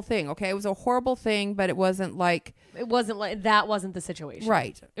horrible thing. Okay, it was a horrible thing, but it wasn't like that wasn't the situation.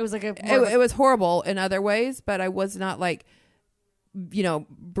 Right. It was like it was horrible in other ways, but I was not like, you know,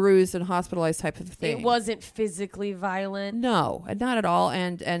 bruised and hospitalized type of thing. It wasn't physically violent. No, not at all.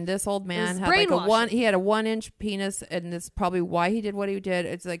 And this old man had like he had a 1-inch penis, and that's probably why he did what he did.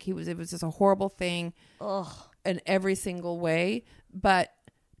 It's like it was just a horrible thing. Ugh. In every single way, but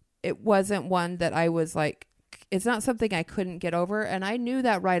it wasn't one that I was like, it's not something I couldn't get over, and I knew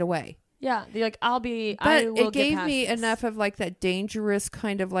that right away. Yeah, you're like, but it gave me enough of like that dangerous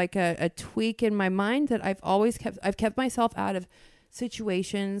kind of like a tweak in my mind that I've kept myself out of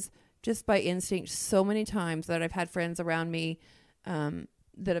situations just by instinct so many times that I've had friends around me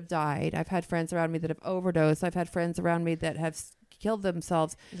that have died. I've had friends around me that have overdosed. I've had friends around me that have killed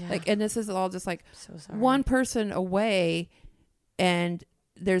themselves. Yeah. Like, and this is all just like one person away, and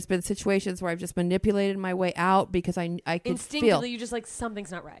there's been situations where I've just manipulated my way out because I could instinctively feel, you just like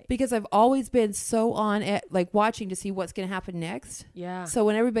something's not right, because I've always been so on it, like watching to see what's going to happen next. Yeah. So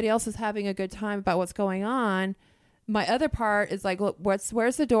when everybody else is having a good time about what's going on, my other part is like, look,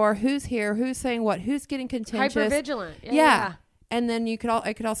 where's the door? Who's here? Who's saying what? Who's getting contentious? Hypervigilant. Yeah. And then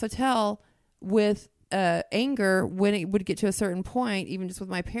I could also tell with anger when it would get to a certain point, even just with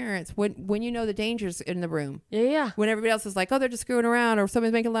my parents, when you know the dangers in the room. Yeah. When everybody else is like, oh, they're just screwing around, or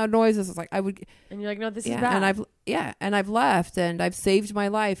somebody's making loud noises. It's like I would. And you're like, no, this is bad. And I've left, and I've saved my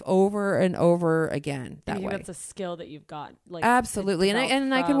life over and over again that way. That's a skill that you've got. Like, absolutely.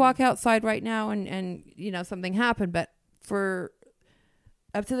 And I could walk outside right now and something happened, but for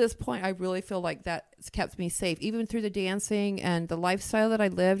up to this point, I really feel like that's kept me safe. Even through the dancing and the lifestyle that I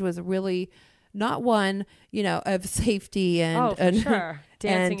lived was really not one, of safety and, sure.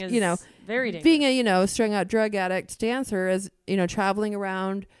 Dancing and, is very dangerous. Being a strung out drug addict dancer is, traveling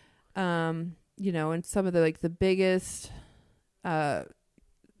around, in some of the biggest,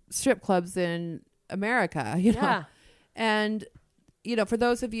 strip clubs in America, know, and, for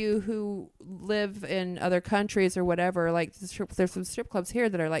those of you who live in other countries or whatever, like there's some strip clubs here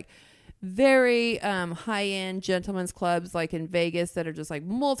that are like very high-end gentlemen's clubs, like in Vegas, that are just like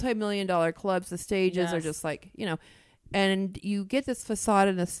multi-million-dollar clubs. The stages are just like, and you get this facade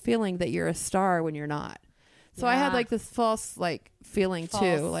and this feeling that you're a star when you're not. So I had like this false feeling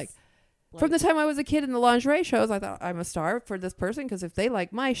too, like from the time I was a kid in the lingerie shows, I thought I'm a star for this person because if they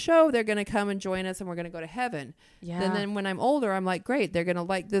like my show, they're going to come and join us and we're going to go to heaven. Yeah. And then when I'm older, I'm like, great, they're going to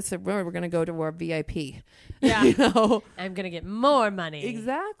like this and we're going to go to our VIP. Yeah. I'm going to get more money.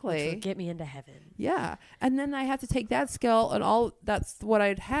 Exactly. Which will get me into heaven. Yeah. And then I have to take that skill and all that's what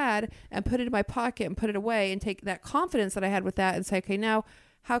I'd had and put it in my pocket and put it away and take that confidence that I had with that and say, okay, now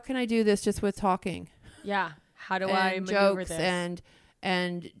how can I do this just with talking? Yeah. How do I maneuver jokes this?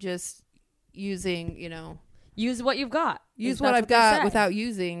 And just using, use what you've got. Use what I've got without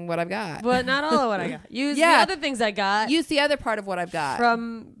using what I've got. But not all of what I got. Use the other things I got. Use the other part of what I've got.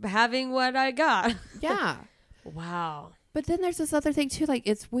 From having what I got. Yeah. Wow. But then there's this other thing too. Like,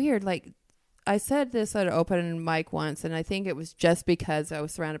 it's weird. Like, I said this at an open mic once, and I think it was just because I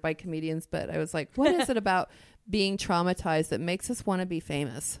was surrounded by comedians, but I was like, what is it about being traumatized that makes us want to be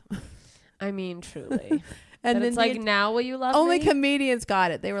famous? I mean, truly. And then it's like, now will you love only me? comedians got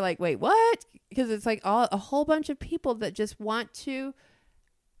it. They were like, wait, what? Because it's like a whole bunch of people that just want to,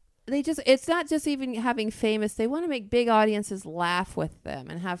 it's not just even having famous. They want to make big audiences laugh with them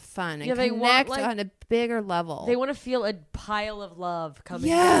and have fun and connect on a bigger level. They want to feel a pile of love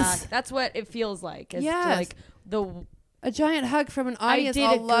coming back. That's what it feels like. It's like a giant hug from an audience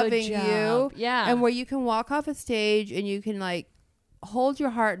all loving you. Yeah. And where you can walk off a stage and you can hold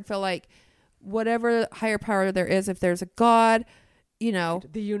your heart and feel like, whatever higher power there is, if there's a God, the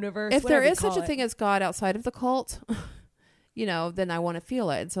universe, if there is such a thing as God outside of the cult, then I want to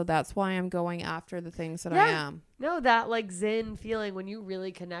feel it. And so that's why I'm going after the things that I am. No, that zen feeling when you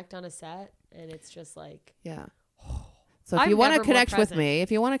really connect on a set and it's just like, yeah. So if you want to connect with me,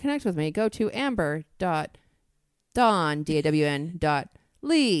 go to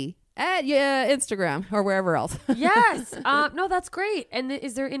amber.dawn.lee at Instagram or wherever else. Yes. No, that's great. And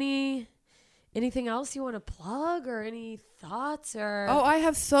is there anything else you want to plug or any thoughts or? Oh, I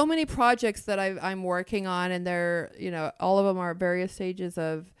have so many projects that I'm working on, and they're, all of them are at various stages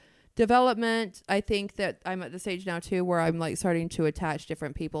of development. I think that I'm at the stage now too, where I'm starting to attach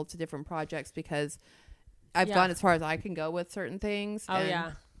different people to different projects because I've gone as far as I can go with certain things. Oh,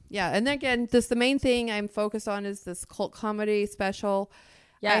 yeah. Yeah. And then again, the main thing I'm focused on is this cult comedy special.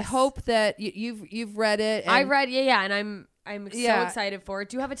 Yes. I hope that you've read it. I read, and I'm so excited for it.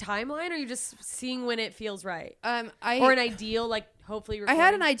 Do you have a timeline, or are you just seeing when it feels right? Or an ideal, hopefully recording? I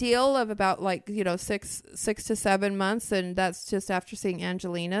had an ideal of about 6 to 7 months, and that's just after seeing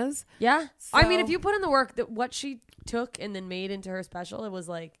Angelina's. Yeah. So, I mean, if you put in the work that what she took and then made into her special, it was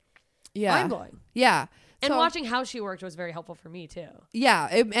mind-blowing. Yeah. And watching how she worked was very helpful for me too. Yeah,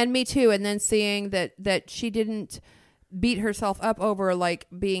 and me too. And then seeing that she didn't beat herself up over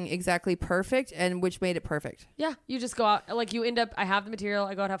being exactly perfect, and which made it perfect. Yeah, you just go out, you end up, I have the material,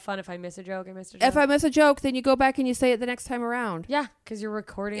 I go out, have fun. If I miss a joke, I miss a joke. If I miss a joke, then you go back and you say it the next time around. Yeah, because you're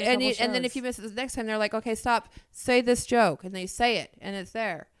recording and then if you miss it the next time, they're like, okay, stop, say this joke, and they say it, and it's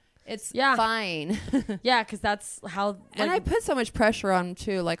there. It's fine. Yeah, because that's how. And I put so much pressure on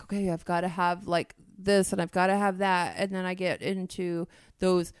too. Okay, I've got to have this, and I've got to have that, and then I get into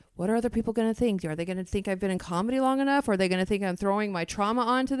those. What are other people going to think? Are they going to think I've been in comedy long enough? Or are they going to think I'm throwing my trauma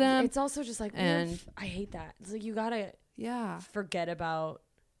onto them? It's also just and I hate that. It's you gotta forget about.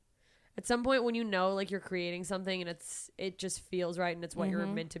 At some point, when you're creating something and it just feels right and it's what you're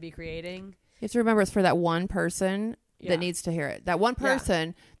meant to be creating. You have to remember it's for that one person that needs to hear it. That one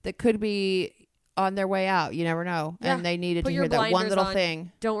person that could be on their way out. You never know. Yeah. And they needed Put to your hear that one blinders little on.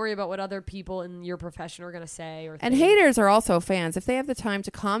 thing. Don't worry about what other people in your profession are going to say. Or And think. haters are also fans. If they have the time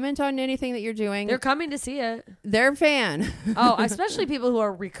to comment on anything that you're doing, They're coming to see it. they're a fan. Oh, especially people who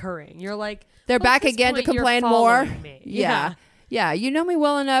are recurring. You're like, They're well, back at this again to point, you're complain more. following me. Yeah. Yeah, you know me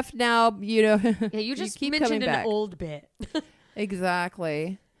well enough now, you know. Yeah, you just keep mentioned coming an back. old bit.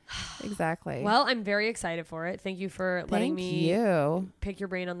 Exactly. Exactly. Well, I'm very excited for it. Thank you for letting Thank me you. pick your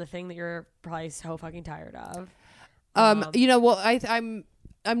brain on the thing that you're probably so fucking tired of. You know, well, I'm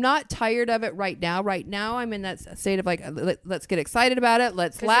not tired of it right now. Right now, I'm in that state of like, let's get excited about it.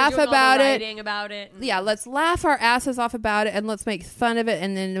 Let's 'Cause laugh you're doing all about the it. writing about it. and- Yeah, let's laugh our asses off about it and let's make fun of it,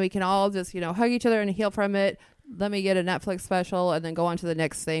 and then we can all just, you know, hug each other and heal from it. Let me get a Netflix special and then go on to the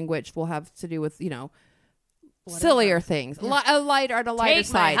next thing, which will have to do with, you know, sillier things. A lighter on a lighter Take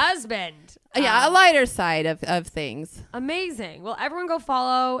side. my husband. Yeah, a lighter side of things. Amazing. Well, everyone go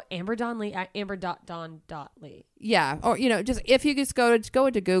follow Amber Donley at amber.don.lee. Yeah, or you know, just if you just go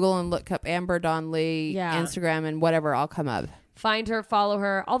into Google and look up Amber Donley, Yeah. Instagram and whatever, I'll come up. Find her, follow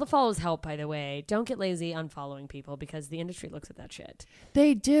her. All the follows help, by the way. Don't get lazy unfollowing people because the industry looks at that shit.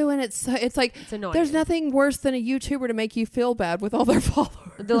 They do, and it's like It's annoying. there's nothing worse than a YouTuber to make you feel bad with all their followers.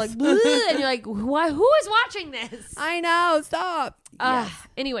 They're like, "Bleh," and you're like, why? Who is watching this? I know, stop. Yes.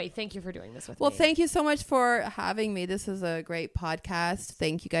 Anyway, thank you for doing this with Well, me. thank you so much for having me. This is a great podcast.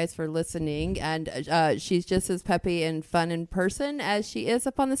 Thank you guys for listening. And she's just as peppy and fun in person as she is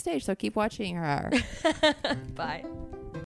up on the stage. So keep watching her. Bye.